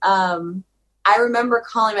 But I remember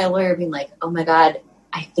calling my lawyer being like, oh my God,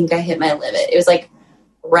 I think I hit my limit. It was like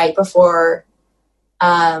right before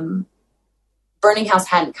Burning House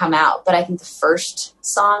hadn't come out, but I think the first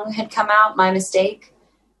song had come out, My Mistake.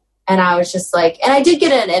 And I was just like, and I did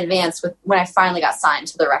get an advance when I finally got signed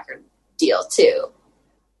to the record deal too.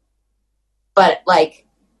 But like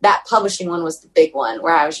that publishing one was the big one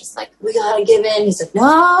where I was just like, we got to give in. He's like,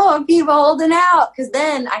 no, keep holding out. Cause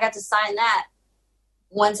then I got to sign that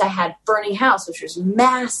once I had Burning House, which was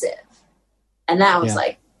massive. And that was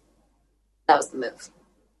that was the move.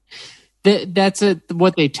 That's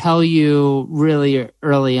what they tell you really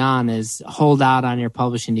early on is hold out on your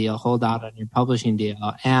publishing deal,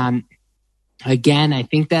 And again, I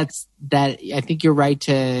think I think you're right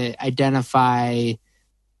to identify.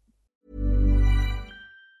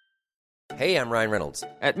 Hey, I'm Ryan Reynolds.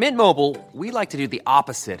 At Mint Mobile, we like to do the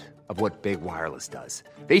opposite of what Big Wireless does.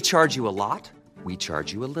 They charge you a lot. We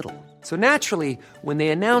charge you a little. So naturally, when they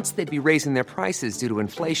announced they'd be raising their prices due to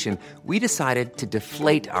inflation, we decided to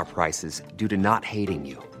deflate our prices due to not hating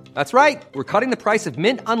you. That's right. We're cutting the price of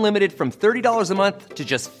Mint Unlimited from $30 a month to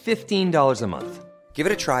just $15 a month. Give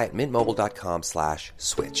it a try at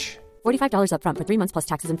mintmobile.com/switch. $45 up front for 3 months plus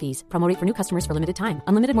taxes and fees. Promo rate for new customers for limited time.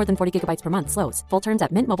 Unlimited more than 40 gigabytes per month. Slows full terms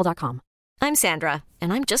at mintmobile.com. I'm Sandra,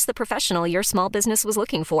 and I'm just the professional your small business was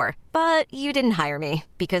looking for. But you didn't hire me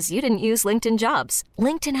because you didn't use LinkedIn Jobs.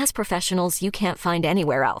 LinkedIn has professionals you can't find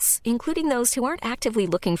anywhere else, including those who aren't actively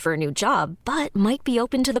looking for a new job, but might be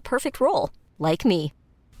open to the perfect role, like me.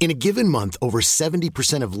 In a given month, over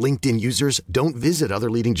 70% of LinkedIn users don't visit other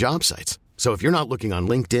leading job sites. So if you're not looking on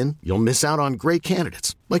LinkedIn, you'll miss out on great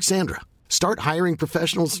candidates like Sandra. Start hiring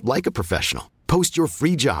professionals like a professional. Post your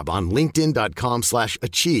free job on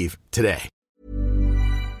linkedin.com/achieve today.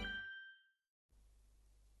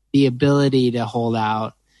 The ability to hold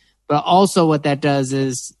out. But also what that does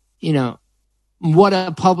is, what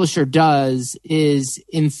a publisher does is,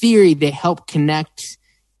 in theory, they help connect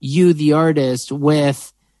you, the artist,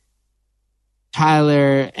 with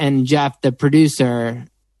Tyler and Jeff, the producer,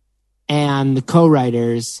 and the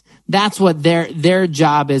co-writers. That's what their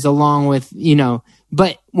job is, along with,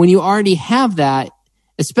 but when you already have that,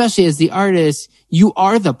 especially as the artist, you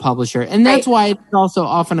are the publisher. And that's why it's also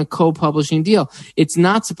often a co-publishing deal. It's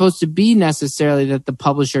not supposed to be necessarily that the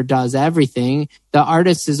publisher does everything. The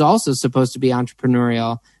artist is also supposed to be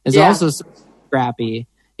entrepreneurial, is also scrappy.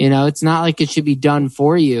 It's not like it should be done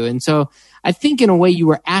for you. And so I think in a way you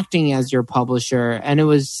were acting as your publisher, and it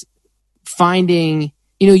was finding,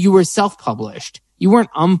 you were self-published. You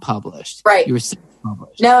weren't unpublished. Right. You were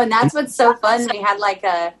self-published. No, and that's what's so fun. We had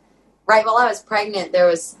right while I was pregnant, they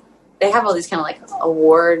have all these kind of like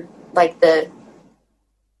award, like the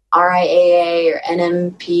RIAA or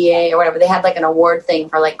NMPA or whatever. They had like an award thing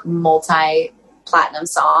for like multi-platinum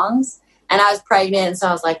songs. And I was pregnant, and so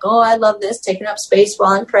I was like, oh, I love this, taking up space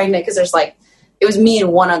while I'm pregnant, because there's like, it was me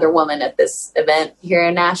and one other woman at this event here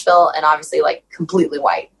in Nashville, and obviously like completely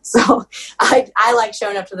white. So I like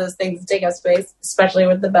showing up to those things to take up space, especially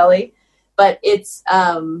with the belly. But it's,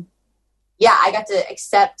 I got to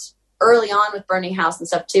accept early on with Burning House and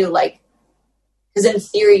stuff too, like, because in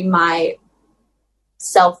theory, my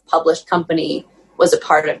self-published company was a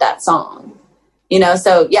part of that song,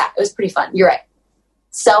 so yeah, it was pretty fun. You're right.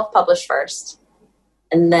 Self-published first,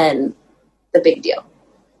 and then the big deal.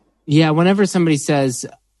 Yeah, whenever somebody says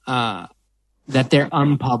that they're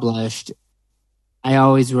unpublished, I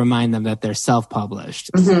always remind them that they're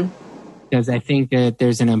self-published. Mm-hmm. Because I think that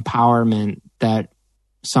there's an empowerment that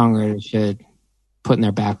songwriters should put in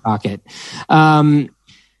their back pocket. Okay,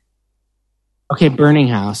 Burning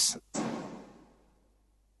House.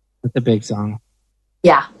 That's a big song.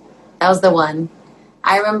 Yeah, that was the one.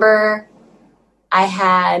 I remember I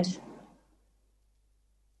had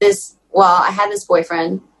this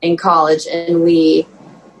boyfriend in college, and we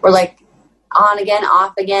were like on again,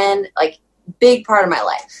 off again, like big part of my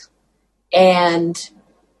life. And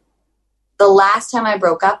the last time I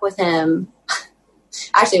broke up with him,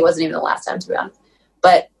 actually it wasn't even the last time, to be honest,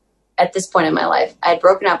 but at this point in my life, I had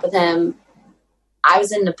broken up with him. I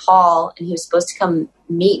was in Nepal, and he was supposed to come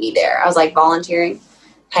meet me there. I was like volunteering,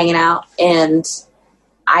 hanging out, and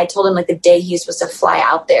I told him like the day he was supposed to fly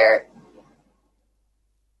out there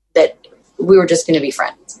that we were just going to be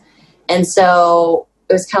friends. And so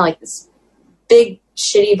it was kind of like this big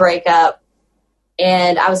shitty breakup,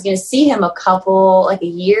 and I was going to see him a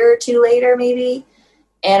year or two later maybe.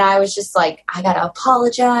 And I was just like, I got to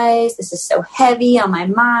apologize. This is so heavy on my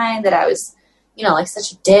mind that I was, like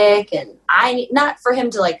such a dick. And not for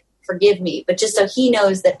him to like forgive me, but just so he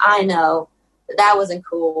knows that I know that wasn't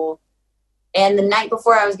cool. And the night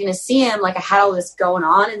before I was going to see him, like I had all this going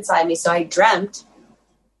on inside me. So I dreamt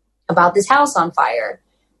about this house on fire,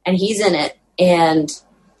 and he's in it. And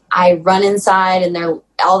I run inside, and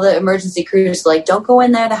all the emergency crews are like, don't go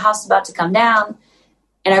in there. The house is about to come down.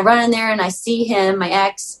 And I run in there, and I see him, my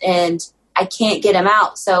ex, and I can't get him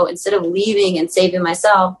out. So instead of leaving and saving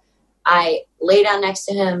myself, I lay down next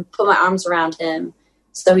to him, put my arms around him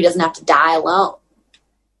so he doesn't have to die alone.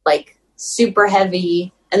 Like super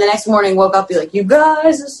heavy. And the next morning woke up, be like, you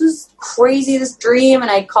guys, this is crazy, this dream.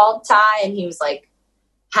 And I called Ty, and he was like,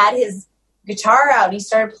 had his guitar out, and he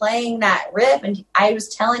started playing that riff. And I was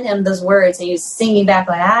telling him those words, and he was singing back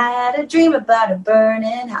like, I had a dream about a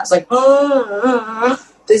burning house. Like,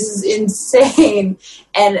 this is insane.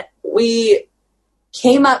 And we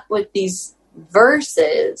came up with these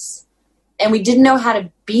verses, and we didn't know how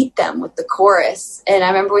to beat them with the chorus. And I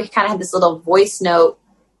remember we kind of had this little voice note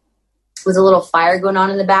with a little fire going on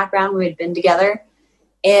in the background. We had been together,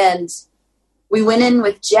 and we went in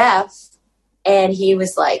with Jeff, and he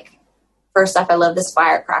was like, first off, I love this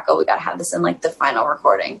firecrackle. We got to have this in like the final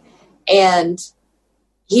recording. And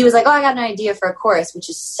he was like, oh, I got an idea for a chorus, which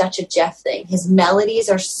is such a Jeff thing. His melodies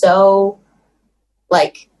are so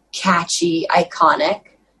like catchy, iconic.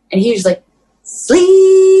 And he was like,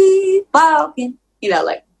 sleepwalking,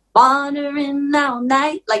 like wandering all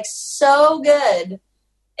night, like so good.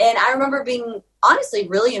 And I remember being honestly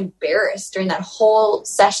really embarrassed during that whole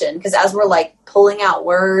session, because as we're like pulling out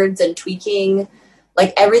words and tweaking,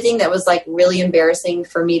 like everything that was like really embarrassing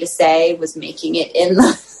for me to say was making it in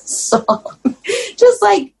the song. Just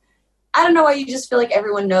like, I don't know why, you just feel like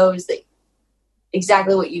everyone knows that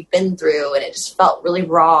exactly what you've been through, and it just felt really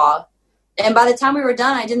raw. And by the time we were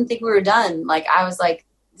done, I didn't think we were done. Like I was like,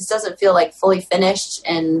 this doesn't feel like fully finished.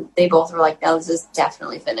 And they both were like, no, this is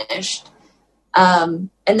definitely finished. And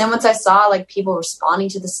then once I saw like people responding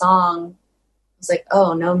to the song, I was like,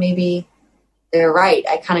 oh no, maybe they're right.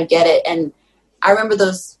 I kind of get it. And I remember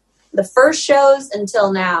the first shows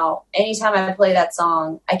until now, anytime I play that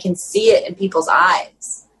song, I can see it in people's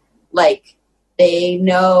eyes. Like they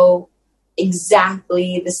know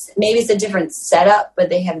exactly this. Maybe it's a different setup, but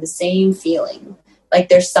they have the same feeling. Like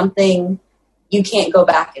there's something you can't go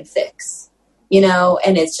back and fix,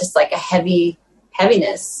 and it's just like a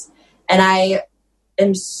heaviness. And I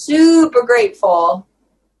am super grateful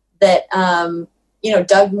that,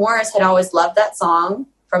 Doug Morris had always loved that song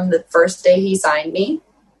from the first day he signed me.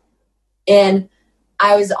 And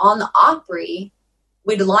I was on the Opry.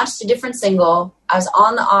 We'd launched a different single. I was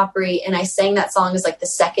on the Opry, and I sang that song as like the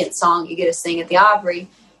second song you get to sing at the Opry.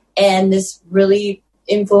 And this really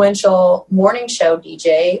influential morning show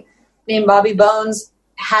DJ named Bobby Bones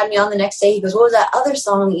had me on the next day. He goes, what was that other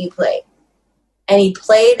song you played? And he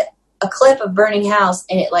played a clip of Burning House,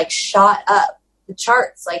 and it like shot up the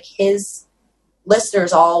charts. Like his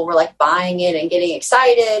listeners all were like buying it and getting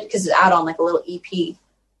excited because it's out on like a little EP.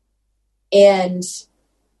 And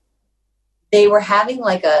they were having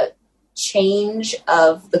like a change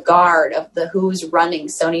of the guard of who was running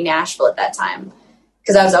Sony Nashville at that time,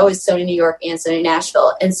 because I was always Sony New York and Sony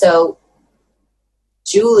Nashville. And so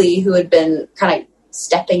Julie, who had been kind of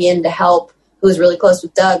stepping in to help, who was really close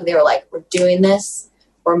with Doug, they were like, we're doing this.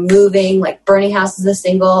 We're moving. Like Burning House is a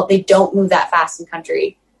single. They don't move that fast in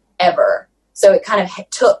country ever. So it kind of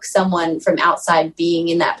took someone from outside being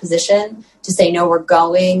in that position to say, no, we're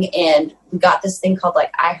going. And we got this thing called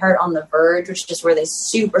like iHeart on the Verge, which is where they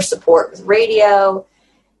super support with radio.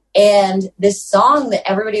 And this song that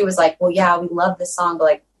everybody was like, well, yeah, we love this song, but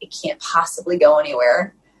like it can't possibly go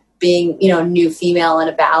anywhere, being, you know, new female and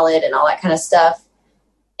a ballad and all that kind of stuff.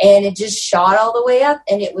 And it just shot all the way up,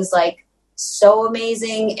 and it was like so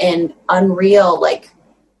amazing and unreal. Like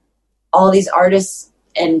all these artists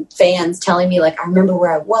and fans telling me, like, I remember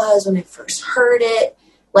where I was when I first heard it.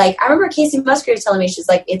 Like, I remember Casey Musgrave telling me, she's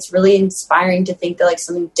like, it's really inspiring to think that like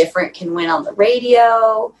something different can win on the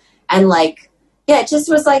radio. And like, yeah, it just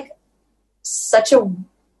was like such a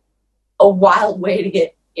wild way to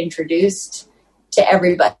get introduced to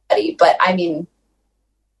everybody. But I mean,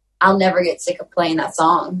 I'll never get sick of playing that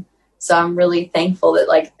song. So I'm really thankful that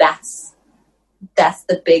like that's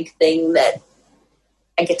the big thing that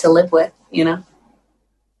I get to live with, you know?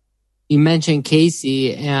 You mentioned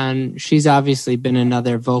Casey, and she's obviously been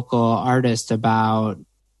another vocal artist about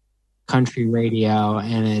country radio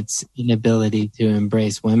and its inability to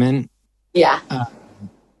embrace women. Yeah.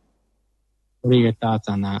 What are your thoughts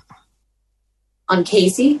on that? On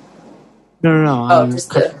Casey? No.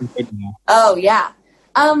 Oh, yeah.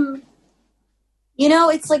 You know,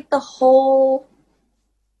 it's like the whole,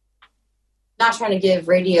 not trying to give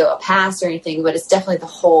radio a pass or anything, but it's definitely the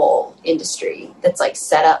whole industry that's like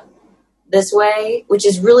set up this way, which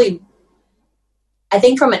is really, I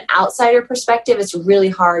think from an outsider perspective, it's really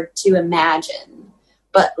hard to imagine.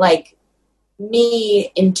 But like me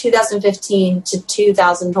in 2015 to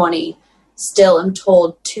 2020, still am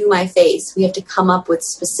told to my face, we have to come up with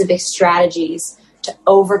specific strategies to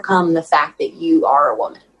overcome the fact that you are a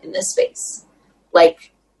woman in this space.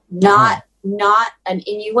 Like not an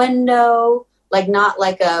innuendo, like not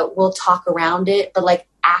like a we'll talk around it, but like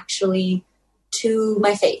actually to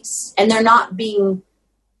my face. And they're not being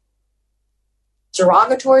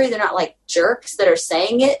derogatory. They're not like jerks that are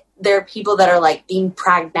saying it. They're people that are like being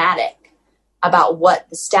pragmatic about what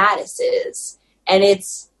the status is. And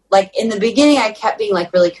it's like in the beginning, I kept being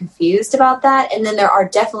like really confused about that. And then there are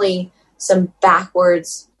definitely some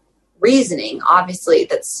backwards reasoning, obviously,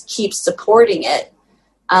 that keeps supporting it.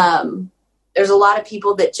 There's a lot of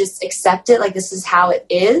people that just accept it, like this is how it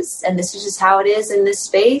is, and this is just how it is in this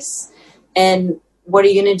space. And what are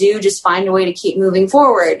you going to do? Just find a way to keep moving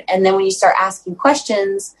forward. And then when you start asking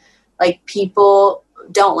questions, like people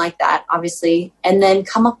don't like that, obviously, and then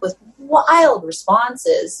come up with wild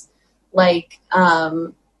responses like,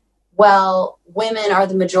 well, women are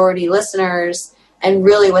the majority listeners, and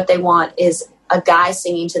really what they want is a guy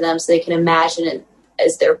singing to them so they can imagine it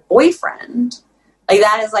as their boyfriend. Like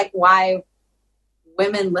that is like why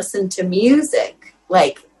women listen to music.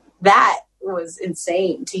 Like that was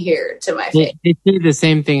insane to hear to my face. They do the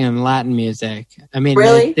same thing in Latin music. I mean,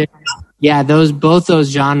 really? Yeah, both those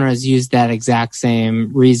genres use that exact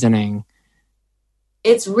same reasoning.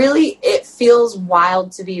 It feels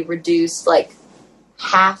wild to be reduced like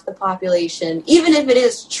half the population, even if it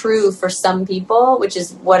is true for some people, which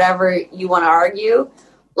is whatever you want to argue,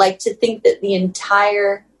 like to think that the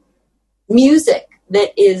entire music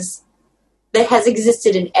that has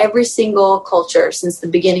existed in every single culture since the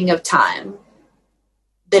beginning of time,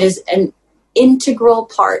 that is an integral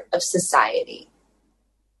part of society,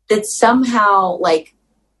 that somehow like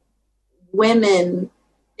women,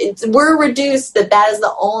 we're reduced that is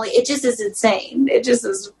the only, it just is insane. It just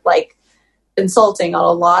is like insulting on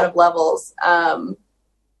a lot of levels.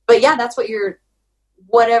 But yeah, that's what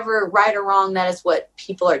whatever right or wrong, that is what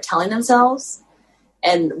people are telling themselves.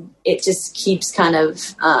 And it just keeps kind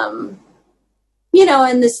of,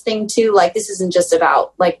 and this thing too, like this isn't just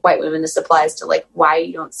about like white women. This applies to like why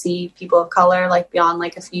you don't see people of color, like beyond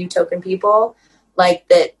like a few token people, like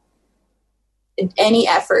that any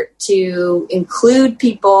effort to include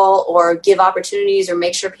people or give opportunities or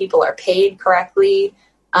make sure people are paid correctly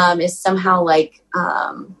is somehow like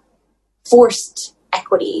forced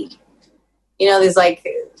equity. These like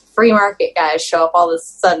free market guys show up all of a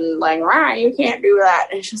sudden like, rah, you can't do that.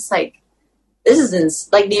 And it's just like, this is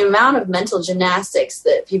like the amount of mental gymnastics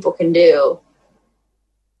that people can do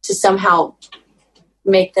to somehow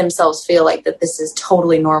make themselves feel like that this is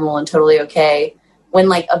totally normal and totally okay. When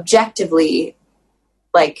like objectively,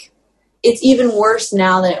 like it's even worse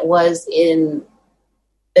now than it was in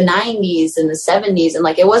the 90s and the 70s. And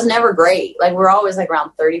like, it was never great. Like we're always like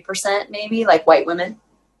around 30% maybe like white women.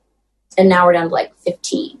 And now we're down to like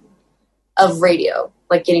 15 of radio,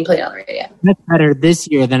 like getting played on the radio. That's better this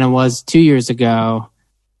year than it was 2 years ago,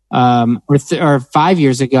 or 5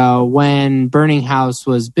 years ago when Burning House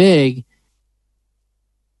was big.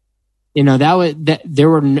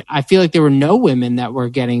 I feel like there were no women that were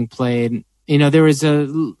getting played. There was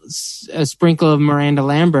a sprinkle of Miranda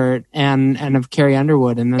Lambert and of Carrie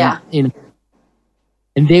Underwood, and then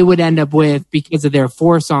and they would end up with, because of their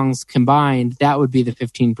 4 songs combined, that would be the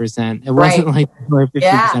 15%. It wasn't like they were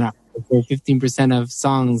 15%. There were 15% of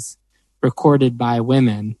songs recorded by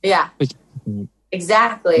women. Yeah,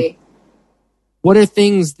 exactly. What are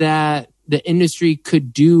things that the industry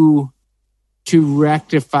could do to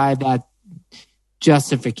rectify that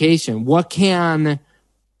justification? What come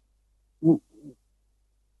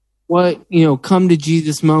to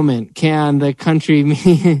Jesus moment? Can the country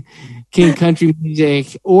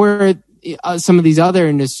music or some of these other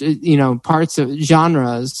industry, parts of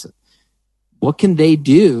genres, what can they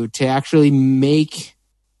do to actually make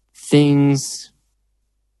things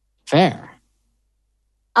fair?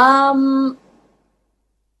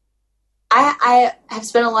 I have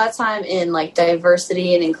spent a lot of time in like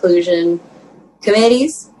diversity and inclusion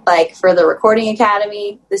committees, like for the Recording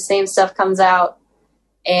Academy, the same stuff comes out,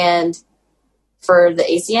 and for the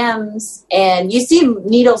ACMs, and you see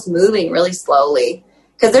needles moving really slowly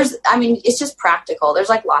because it's just practical. There's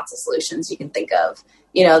like lots of solutions you can think of,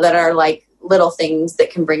 that are like little things that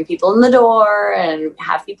can bring people in the door and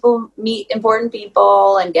have people meet important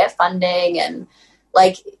people and get funding. And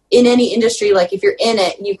like in any industry, like if you're in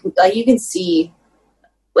it, you can see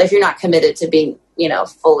if you're not committed to being,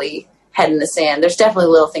 fully head in the sand, there's definitely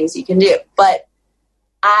little things you can do. But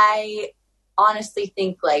I honestly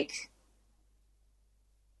think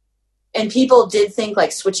and people did think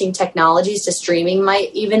like switching technologies to streaming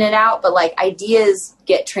might even it out, but like ideas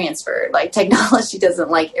get transferred. Like technology doesn't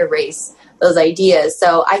like erase those ideas.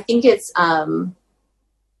 So I think it's, I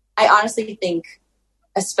honestly think,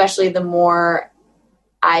 especially the more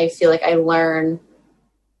I feel like I learn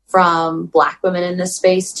from Black women in this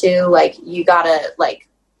space too, like you gotta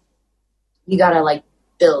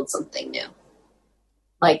build something new.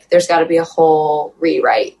 Like there's gotta be a whole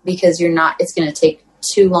rewrite, because it's going to take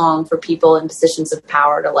too long for people in positions of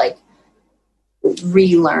power to like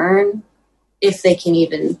relearn, if they can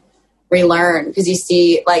even relearn. Because you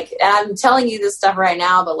see, like, and I'm telling you this stuff right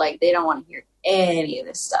now, but like they don't want to hear any of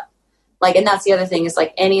this stuff. Like, and that's the other thing, is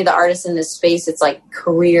like any of the artists in this space, it's like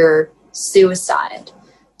career suicide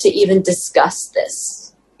to even discuss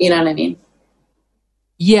this. You know what I mean?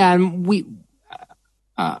 Yeah, and we,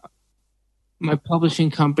 my publishing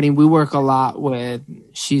company, we work a lot with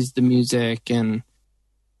She's the Music, and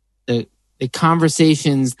the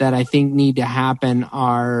conversations that I think need to happen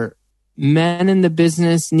are men in the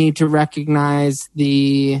business need to recognize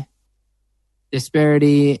the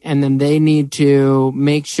disparity, and then they need to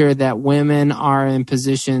make sure that women are in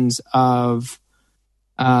positions of,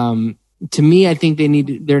 to me, I think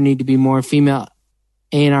there need to be more female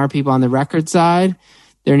A&R people on the record side.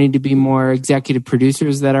 There need to be more executive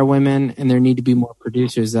producers that are women, and there need to be more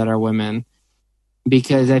producers that are women,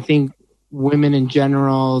 because I think women in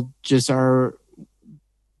general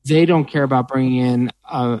they don't care about bringing in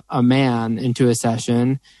a man into a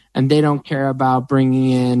session, and they don't care about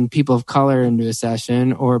bringing in people of color into a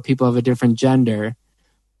session or people of a different gender.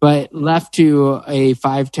 But left to a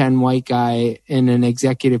 5'10" white guy in an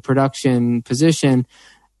executive production position,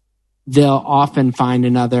 they'll often find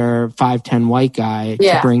another 5'10" white guy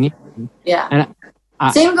to bring in. Yeah.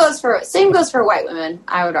 And same goes for white women,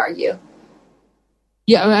 I would argue.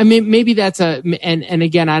 Yeah, I mean, maybe that's and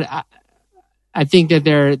again, I think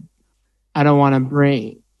that I don't want to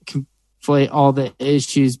conflate all the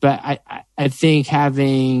issues, but I think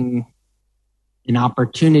having an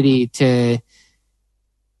opportunity to,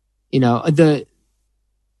 the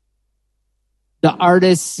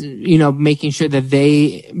artists, making sure that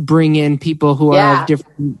they bring in people who are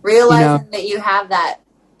different. Realizing that you have that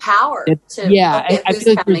power to look at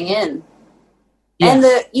who's coming in. Yeah. And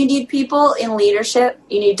you need people in leadership,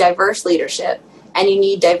 you need diverse leadership, and you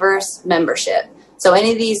need diverse membership. So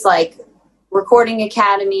any of these like Recording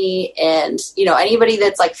Academy and, anybody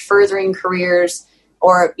that's like furthering careers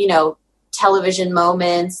or, television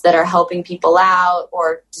moments that are helping people out,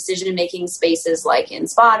 or decision-making spaces like in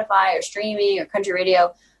Spotify or streaming or country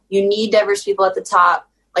radio, you need diverse people at the top.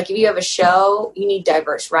 Like if you have a show, you need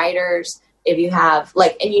diverse writers. If you have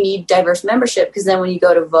and you need diverse membership, because then when you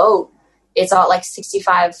go to vote, it's all like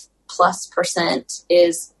 65+%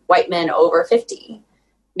 is white men over 50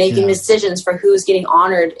 making decisions for who's getting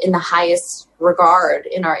honored in the highest regard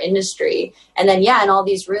in our industry. And then, in all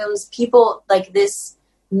these rooms, people like this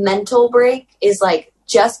mental break is like,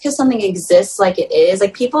 just because something exists like it is,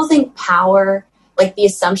 like people think power, like the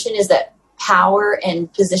assumption is that power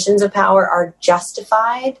and positions of power are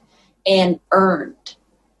justified and earned.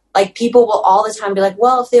 Like, people will all the time be like,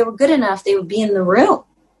 well, if they were good enough, they would be in the room.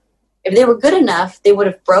 If they were good enough, they would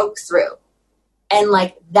have broke through. And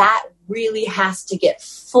like, that really has to get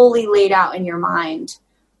fully laid out in your mind,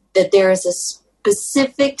 that there is a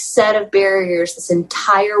specific set of barriers this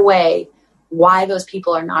entire way why those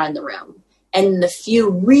people are not in the room. And the few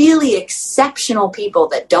really exceptional people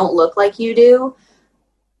that don't look like you do,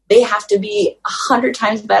 they have to be 100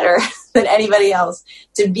 times better than anybody else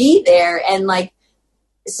to be there. And like,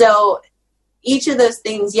 so each of those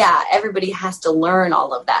things, yeah, everybody has to learn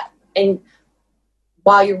all of that. And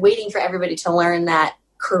while you're waiting for everybody to learn that,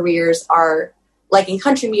 careers are, like in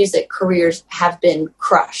country music, careers have been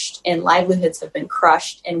crushed and livelihoods have been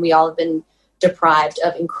crushed, and we all have been deprived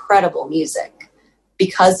of incredible music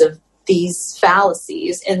because of these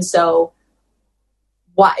fallacies. And so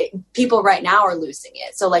why people right now are losing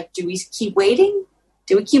it. So like, do we keep waiting?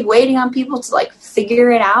 Do we keep waiting on people to like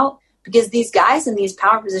figure it out? Because these guys in these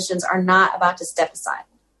power positions are not about to step aside.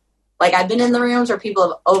 Like, I've been in the rooms where people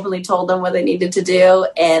have openly told them what they needed to do,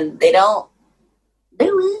 and they don't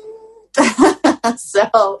do it.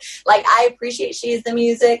 So, like, I appreciate She's the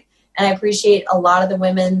Music, and I appreciate a lot of the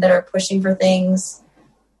women that are pushing for things,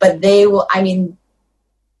 but they will, I mean,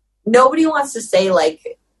 nobody wants to say,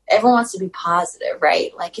 like, everyone wants to be positive,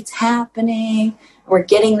 right? Like, it's happening, we're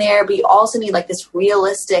getting there, but you also need, like, this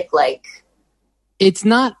realistic, like, It's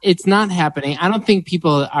not happening. I don't think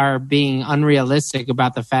people are being unrealistic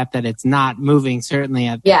about the fact that it's not moving, certainly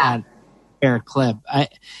at a fair clip.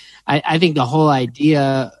 I think the whole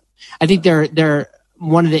idea, I think they're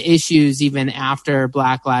one of the issues even after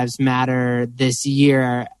Black Lives Matter this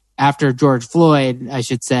year, after George Floyd, I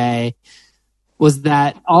should say, was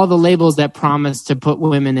that all the labels that promised to put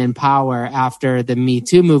women in power after the Me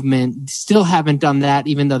Too movement still haven't done that,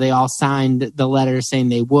 even though they all signed the letter saying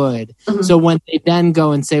they would. Mm-hmm. So when they then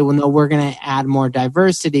go and say, well, no, we're going to add more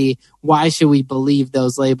diversity, why should we believe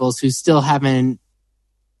those labels who still haven't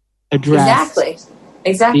addressed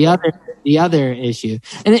exactly the other issue?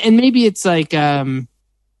 And maybe it's like, I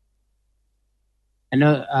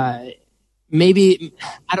know, maybe,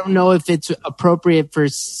 I don't know if it's appropriate for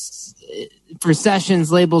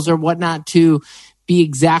sessions, labels, or whatnot to be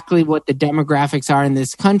exactly what the demographics are in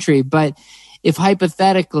this country. But if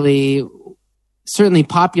hypothetically, certainly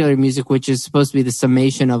popular music, which is supposed to be the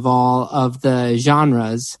summation of all of the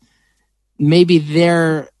genres, maybe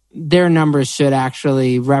their numbers should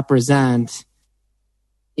actually represent,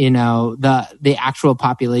 the actual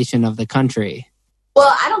population of the country.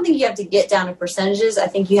 Well, I don't think you have to get down to percentages. I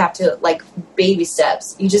think you have to, like, baby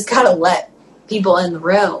steps. You just got to let people in the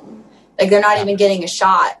room. Like, they're not even getting a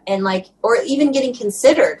shot, and like, or even getting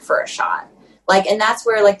considered for a shot. Like, and that's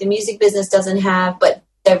where, like, the music business doesn't have, but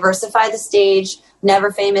Diversify the Stage,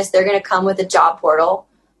 Never Famous, they're going to come with a job portal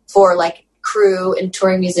for like crew and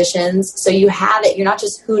touring musicians. So you have it. You're not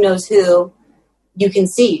just who knows who. You can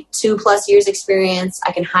see 2+ years experience.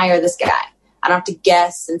 I can hire this guy. I don't have to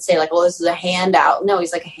guess and say like, well, this is a handout. No,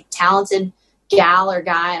 he's like a talented gal or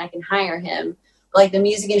guy, and I can hire him. But like, the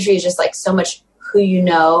music industry is just like so much who you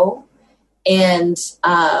know. And,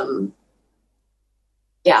 sorry,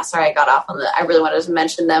 I got off on I really wanted to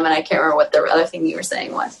mention them, and I can't remember what the other thing you were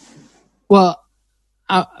saying was. Well,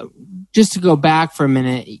 just to go back for a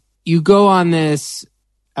minute, you go on this,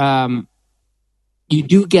 you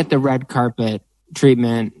do get the red carpet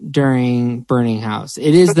treatment during Burning House.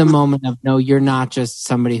 It is the moment of, no, you're not just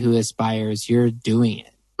somebody who aspires, you're doing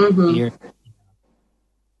it. Mm-hmm.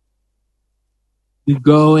 You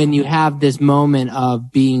go and you have this moment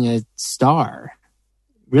of being a star.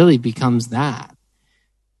 It really becomes that.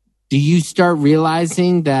 Do you start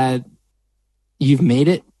realizing that you've made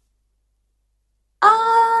it?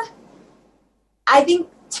 I think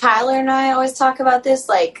Tyler and I always talk about this,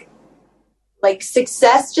 like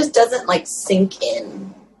success just doesn't like sink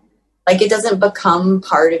in. Like, it doesn't become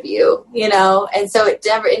part of you, And so it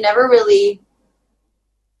never really,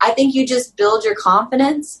 I think you just build your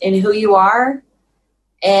confidence in who you are.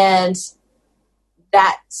 And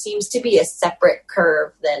that seems to be a separate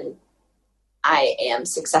curve than I am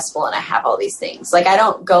successful and I have all these things. Like, I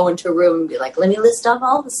don't go into a room and be like, let me list off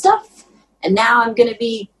all the stuff, and now I'm going to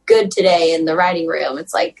be good today in the writing room.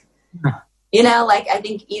 It's like, like, I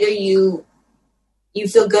think either you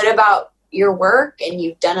feel good about your work and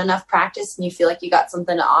you've done enough practice and you feel like you got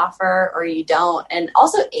something to offer, or you don't. And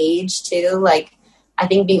also age too. Like, I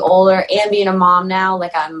think being older and being a mom now,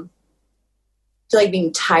 like, feel like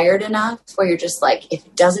being tired enough where you're just like, if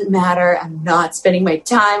it doesn't matter, I'm not spending my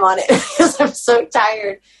time on it because I'm so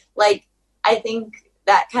tired. Like, I think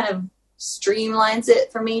that kind of streamlines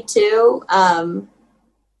it for me too.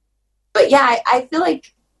 But yeah, I feel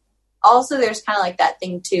like also there's kind of like that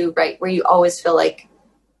thing too, right, where you always feel like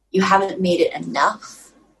you haven't made it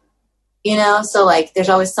enough, you know? So like there's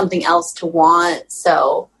always something else to want.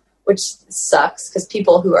 So, which sucks because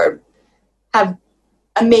people who have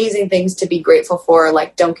amazing things to be grateful for,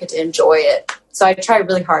 like, don't get to enjoy it. So I try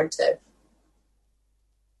really hard to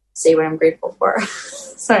say what I'm grateful for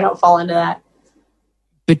so I don't fall into that.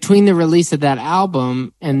 Between the release of that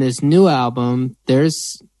album and this new album,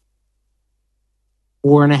 there's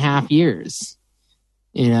 4.5 years.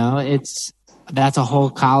 You know, that's a whole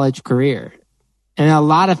college career. And a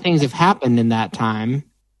lot of things have happened in that time.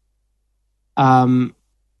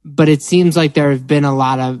 But it seems like there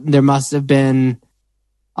must have been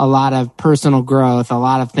a lot of personal growth, a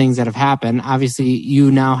lot of things that have happened. Obviously,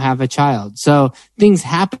 you now have a child. So things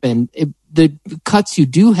happen. The cuts you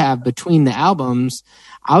do have between the albums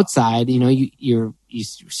outside, you know, you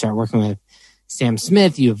start working with Sam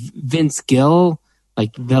Smith, you have Vince Gill,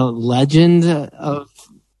 like the legend of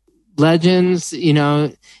legends, you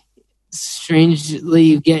know. Strangely,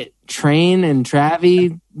 you get Train and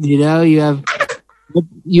Travi, you know, you have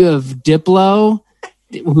Diplo,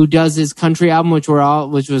 who does his country album, which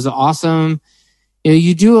was awesome. You know,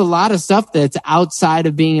 you do a lot of stuff that's outside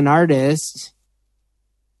of being an artist,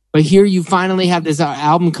 but here you finally have this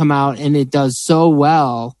album come out and it does so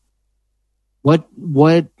well. What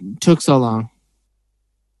took so long?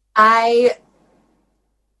 I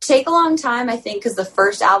take a long time, I think, because the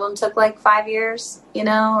first album took like 5 years, you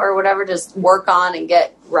know, or whatever, just work on and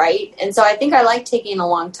get right. And so I think I like taking a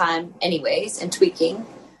long time anyways and tweaking.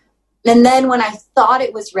 And then when I thought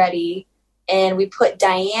it was ready and we put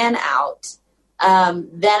Diane out,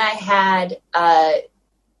 then I had a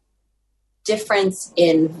difference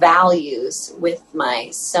in values with my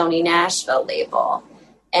Sony Nashville label,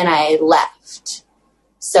 and I left.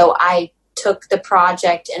 So I took the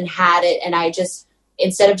project and had it, and I just,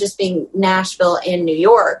 instead of just being Nashville and New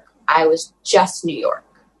York, I was just New York,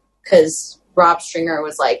 because Rob Stringer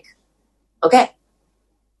was like, okay,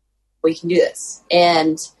 we can do this.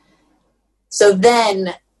 And so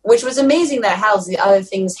then, which was amazing that I had the other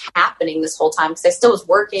things happening this whole time, because I still was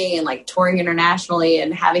working and like touring internationally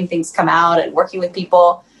and having things come out and working with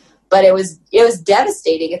people. But it was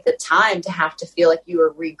devastating at the time to have to feel like you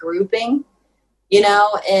were regrouping, you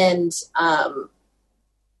know, and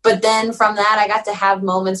but then from that, I got to have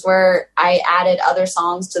moments where I added other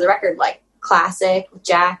songs to the record, like Classic with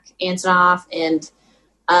Jack Antonoff, and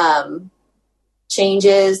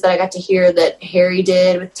Changes that I got to hear that Harry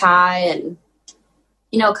did with Ty, and,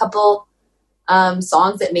 you know, a couple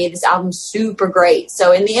songs that made this album super great.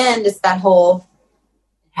 So in the end, it's that whole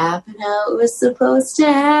happen how it was supposed to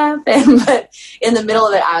happen. But in the middle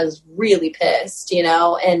of it, I was really pissed, you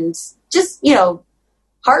know, and just, you know,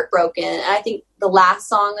 heartbroken. And I think the last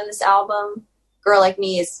song on this album, Girl Like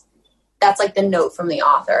Me, that's like the note from the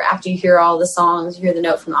author. After you hear all the songs, you hear the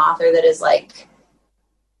note from the author that is like,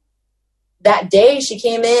 that day she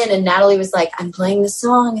came in and Natalie was like, I'm playing this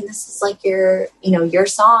song and this is like your, you know, your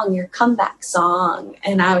song, your comeback song.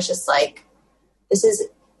 And I was just like, this is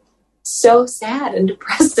so sad and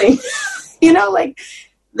depressing, you know, like,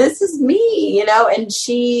 this is me, you know? And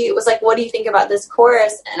she was like, what do you think about this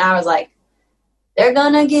chorus? And I was like, they're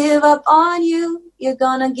gonna give up on you. You're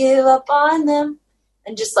gonna give up on them.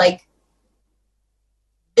 And just like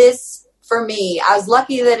this, for me, I was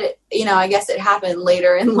lucky that it, you know, I guess it happened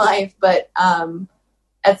later in life, but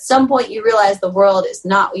at some point you realize the world is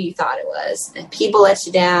not what you thought it was, and people let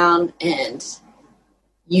you down, and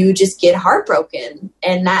you just get heartbroken.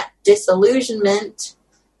 And that disillusionment,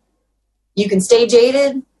 you can stay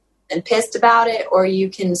jaded and pissed about it, or you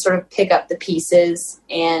can sort of pick up the pieces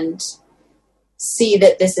and see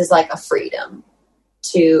that this is like a freedom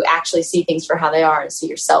to actually see things for how they are and see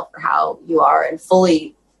yourself for how you are and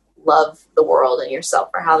fully love the world and yourself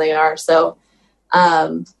for how they are. So,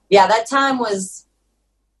 yeah, that time was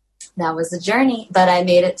a journey, but I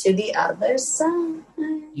made it to the other side.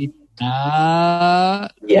 Yeah.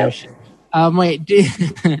 Wait, do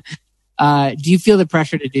you feel the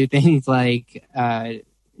pressure to do things like,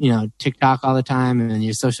 you know, TikTok all the time and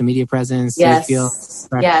your social media presence? Yes. Do you feel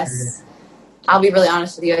pressure? Yes. I'll be really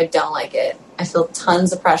honest with you. I don't like it. I feel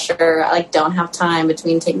tons of pressure. I don't have time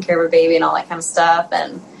between taking care of a baby and all that kind of stuff.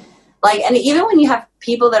 And and even when you have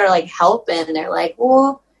people that are like helping and they're like,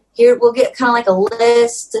 well, here, we'll get kind of like a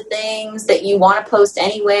list of things that you want to post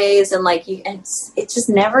anyways. And like, it's just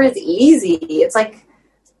never as easy. It's like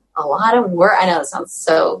a lot of work. I know it sounds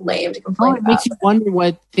so lame to complain about. It makes you wonder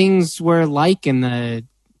what things were like in the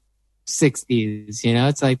 60s, you know?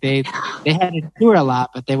 It's like they had to tour a lot,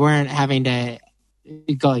 but they weren't having to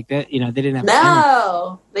go like that? You know, they didn't have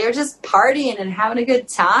No, they were just partying and having a good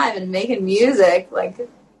time and making music. Like,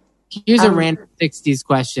 here's a random 60s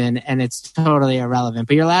question, and it's totally irrelevant.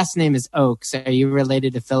 But your last name is Oakes. Are you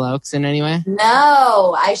related to Phil Oakes in any way?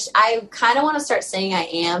 No, I kind of want to start saying I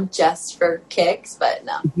am just for kicks, but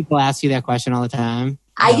no. People ask you that question all the time.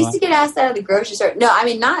 I used to get asked that at the grocery store. No, I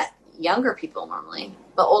mean, not younger people normally,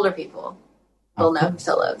 but older people will know who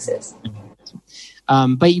Phil Oakes is.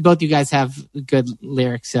 But you guys have good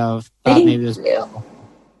lyrics, so maybe it was you.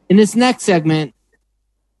 In this next segment,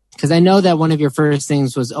 because I know that one of your first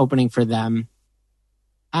things was opening for them,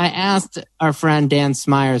 I asked our friend Dan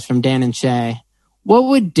Smyers from Dan and Shay, what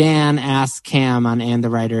would Dan ask Cam on And the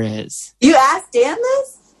Writer Is? You asked Dan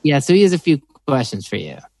this? Yeah, so he has a few questions for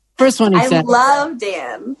you. First one, he said... I love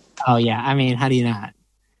Dan. Oh, yeah. I mean, how do you not?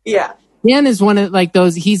 Yeah. Dan is one of like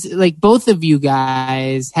those, he's like, both of you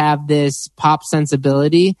guys have this pop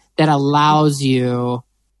sensibility that allows you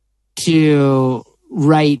to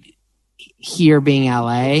write here being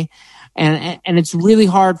LA. And it's really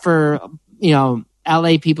hard for, you know,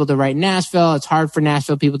 LA people to write in Nashville. It's hard for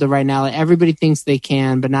Nashville people to write in LA. Everybody thinks they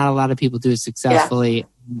can, but not a lot of people do it successfully.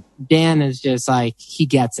 Yeah. Dan is just like, he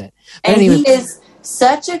gets it. But and anyway, he is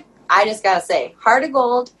such a, I just gotta say, heart of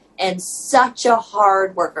gold and such a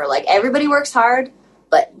hard worker. Like, everybody works hard,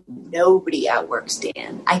 but nobody outworks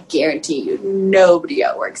Dan. I guarantee you, nobody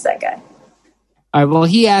outworks that guy. All right, well,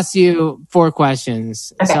 he asked you 4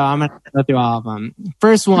 questions, okay. So I'm going to go through all of them.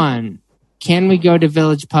 First one, can we go to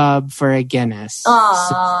Village Pub for a Guinness? Aww.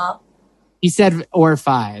 So he said, or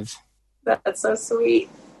 5. That's so sweet.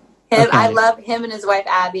 Him, okay. I love him and his wife,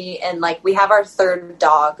 Abby, and, like, we have our 3rd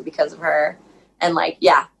dog because of her. And, like,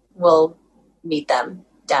 yeah, we'll meet them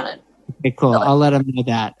down at Okay, cool. Village. I'll let him know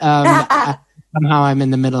that. Somehow I'm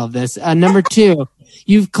in the middle of this. Number 2,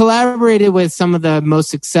 you've collaborated with some of the most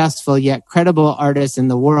successful yet credible artists in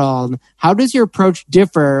the world. How does your approach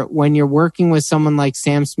differ when you're working with someone like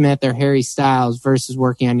Sam Smith or Harry Styles versus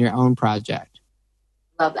working on your own project?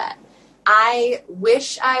 Love that. I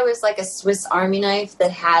wish I was like a Swiss Army knife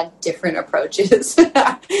that had different approaches. But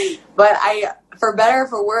I, for better or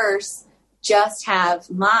for worse, just have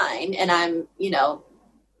mine. And I'm, you know,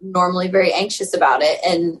 normally very anxious about it.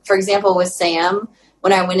 And for example, with Sam,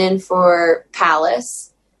 when I went in for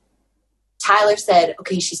Palace, Tyler said,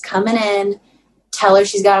 okay, she's coming in. Tell her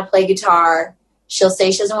she's got to play guitar. She'll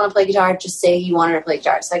say she doesn't want to play guitar. Just say you want her to play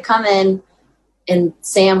guitar. So I come in and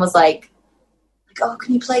Sam was like, oh,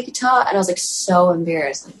 can you play guitar? And I was like, so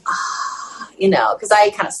embarrassed. Like, you know, because I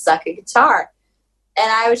kind of suck at guitar.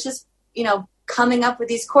 And I was just, you know, coming up with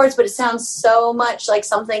these chords, but it sounds so much like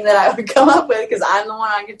something that I would come up with because I'm the one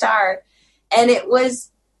on guitar. And it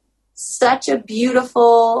was such a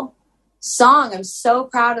beautiful song. I'm so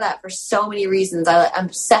proud of that for so many reasons. I'm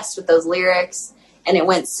obsessed with those lyrics and it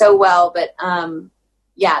went so well. But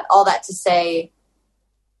yeah, all that to say,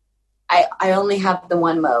 I only have the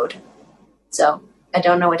one mode. So I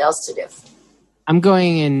don't know what else to do. I'm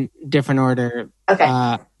going in different order.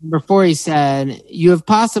 Okay. Before he said, you have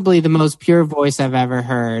possibly the most pure voice I've ever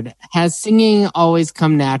heard. Has singing always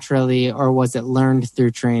come naturally or was it learned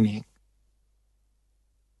through training?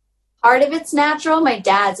 Part of it's natural. My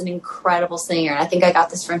dad's an incredible singer. I think I got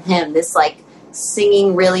this from him. This like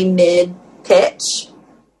singing really mid pitch.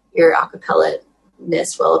 Your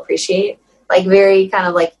acapella-ness will appreciate. Like very kind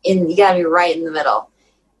of like you gotta be right in the middle.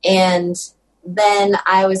 And then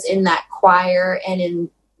I was in that choir and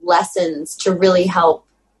in lessons to really help.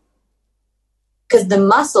 Because the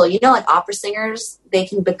muscle, you know, like opera singers, they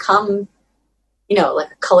can become, you know,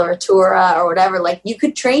 like a coloratura or whatever. Like you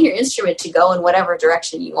could train your instrument to go in whatever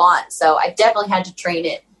direction you want. So I definitely had to train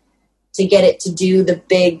it to get it to do the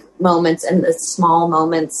big moments and the small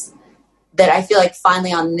moments that I feel like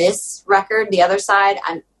finally on this record, the other side,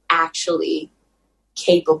 I'm actually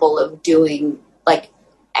capable of doing, like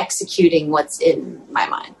executing what's in my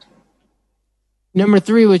mind. Number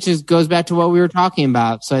 3, which goes back to what we were talking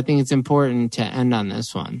about. So I think it's important to end on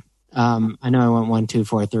this one. I know I went 1, 2,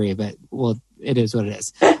 4, 3, but well, it is what it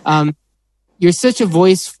is. You're such a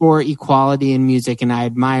voice for equality in music, and I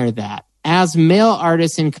admire that. As male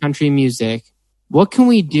artists in country music, what can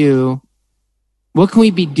we do? What can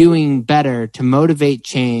we be doing better to motivate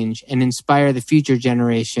change and inspire the future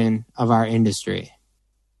generation of our industry?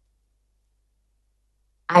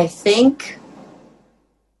 I think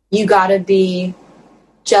you got to be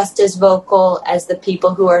just as vocal as the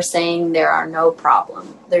people who are saying there are no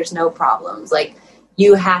problem. There's no problems. Like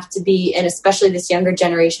you have to be, and especially this younger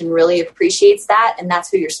generation really appreciates that. And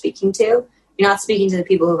that's who you're speaking to. You're not speaking to the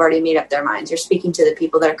people who've already made up their minds. You're speaking to the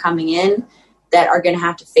people that are coming in that are going to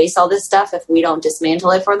have to face all this stuff if we don't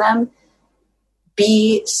dismantle it for them.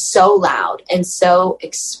 be so loud and so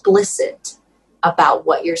explicit about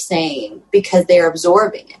what you're saying because they're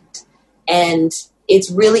absorbing it. And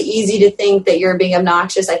it's really easy to think that you're being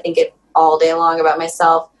obnoxious. I think it all day long about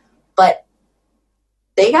myself, but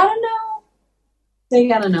they gotta know. They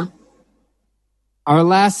gotta know. Our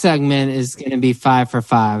last segment is going to be 5 for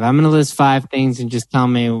 5. I'm going to list 5 things and just tell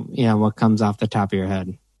me, what comes off the top of your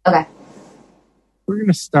head. Okay. We're going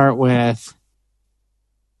to start with,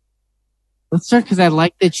 let's start because I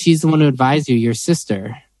like that she's the one who advised you, your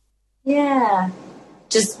sister. Yeah.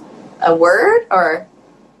 Just a word or?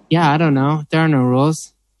 Yeah, I don't know. There are no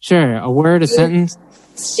rules. Sure. A word, a sentence.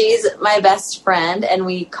 She's my best friend, and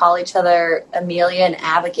we call each other Amelia and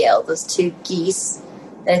Abigail, those 2 geese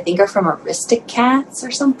that I think are from Aristocats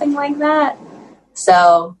or something like that.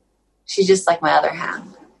 So she's just like my other half.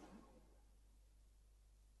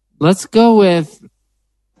 Let's go with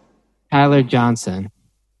Tyler Johnson.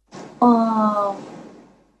 Oh,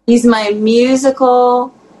 he's my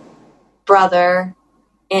musical brother,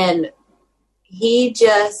 and he's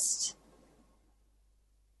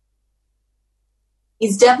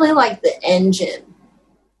definitely like the engine.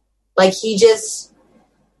 Like he just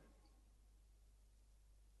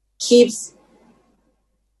keeps,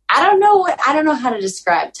 I don't know how to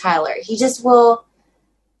describe Tyler. He just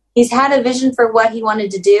he's had a vision for what he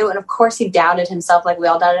wanted to do. And of course he doubted himself, like we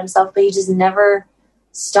all doubted himself, but he just never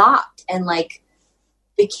stopped and like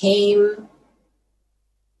became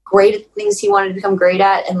great at things he wanted to become great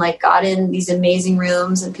at, and like got in these amazing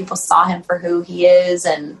rooms and people saw him for who he is.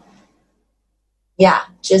 And yeah,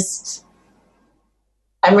 just,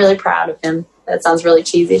 I'm really proud of him. That sounds really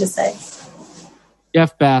cheesy to say.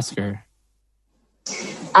 Jeff Basker.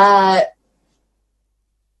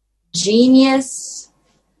 Genius,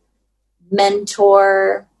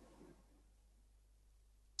 mentor,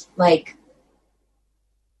 like,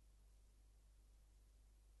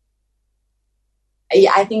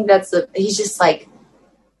 I think he's just like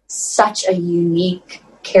such a unique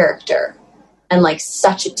character and like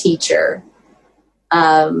such a teacher.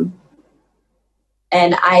 And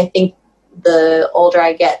I think the older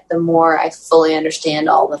I get, the more I fully understand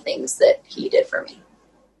all the things that he did for me.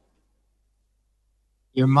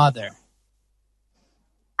 Your mother.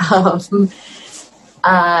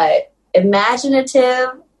 Imaginative,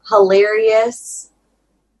 hilarious,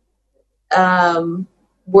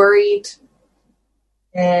 worried,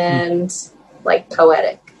 and like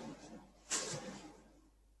poetic.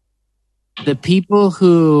 The people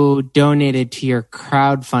who donated to your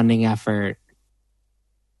crowdfunding effort.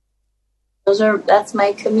 That's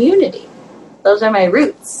my community. Those are my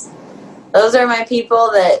roots. Those are my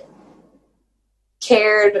people that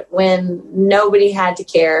cared when nobody had to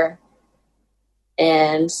care.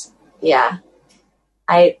 And yeah,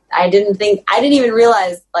 I didn't even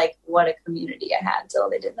realize like what a community I had until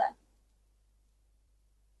they did that.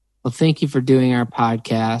 Well, thank you for doing our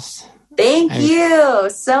podcast. Thank you.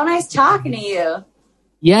 So nice talking to you.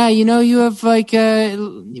 Yeah, you have like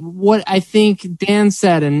what I think Dan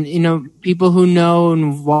said, and people who know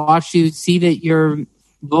and watch you see that you're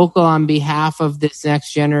vocal on behalf of this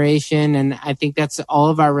next generation, and I think that's all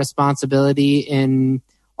of our responsibility in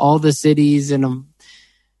all the cities and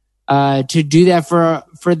to do that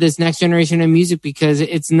for this next generation of music, because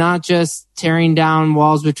it's not just tearing down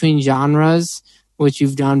walls between genres, which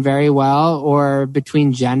you've done very well, or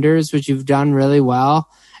between genders, which you've done really well.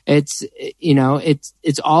 It's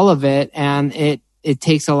all of it, and it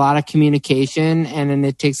takes a lot of communication, and then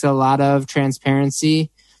it takes a lot of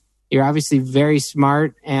transparency. You're obviously very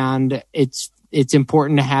smart, and it's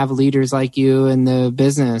important to have leaders like you in the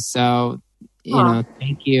business. So,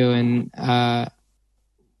 thank you, and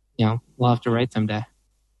we'll have to write someday.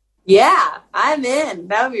 Yeah, I'm in.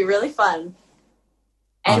 That would be really fun.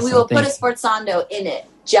 And awesome. We will put a Sforzando in it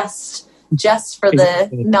just for the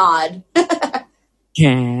nod.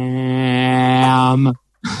 Jam.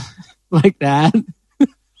 Like that.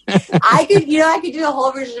 I could do a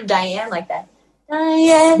whole version of Diane like that.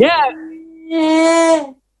 Diane.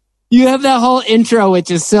 Yeah. You have that whole intro, which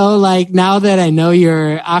is so like, now that I know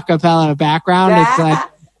your a cappella background, it's like,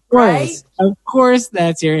 of course,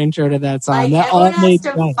 that's your intro to that song. Like, that everyone has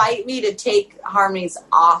to fight me to take harmonies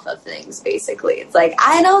off of things, basically. It's like,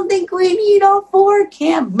 I don't think we need all 4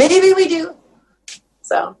 cam. Maybe we do.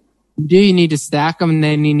 So. Do you need to stack them, and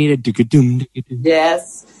then you need a do-ga-doom.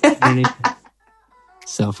 Yes.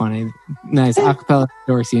 So funny. Nice. Acapella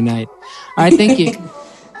dorks unite. All right, thank you.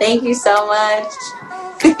 Thank you so much.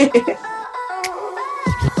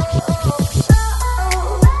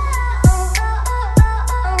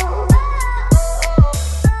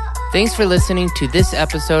 Thanks for listening to this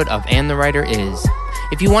episode of And the Writer Is.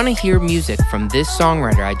 If you want to hear music from this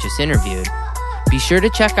songwriter I just interviewed, be sure to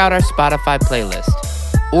check out our Spotify playlist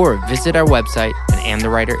or visit our website at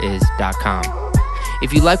andthewriteris.com.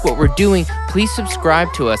 If you like what we're doing, please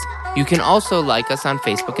subscribe to us. You can also like us on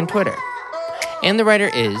Facebook and Twitter. And the Writer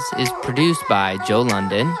is produced by Joe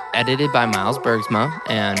London, edited by Miles Bergsma,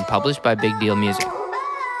 and published by Big Deal Music.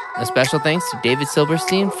 A special thanks to David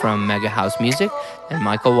Silverstein from Mega House Music and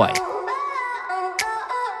Michael White.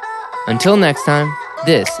 Until next time,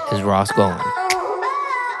 this is Ross Golan.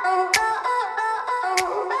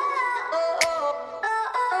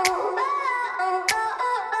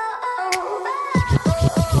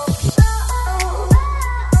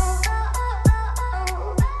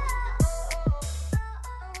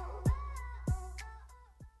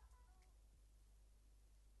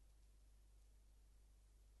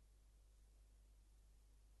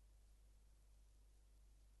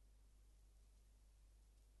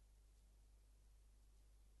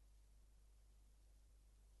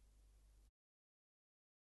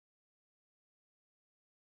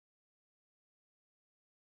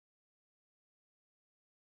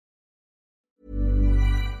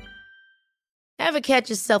 Ever catch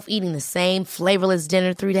yourself eating the same flavorless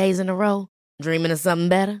dinner 3 days in a row? Dreaming of something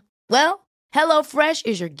better? Well, HelloFresh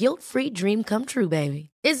is your guilt-free dream come true, baby.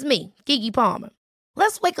 It's me, Keke Palmer.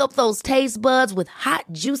 Let's wake up those taste buds with hot,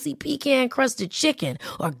 juicy pecan-crusted chicken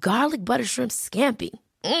or garlic butter shrimp scampi.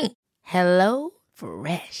 Hello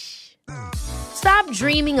Fresh. Stop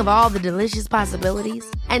dreaming of all the delicious possibilities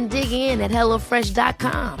and dig in at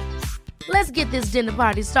HelloFresh.com. Let's get this dinner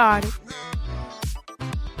party started.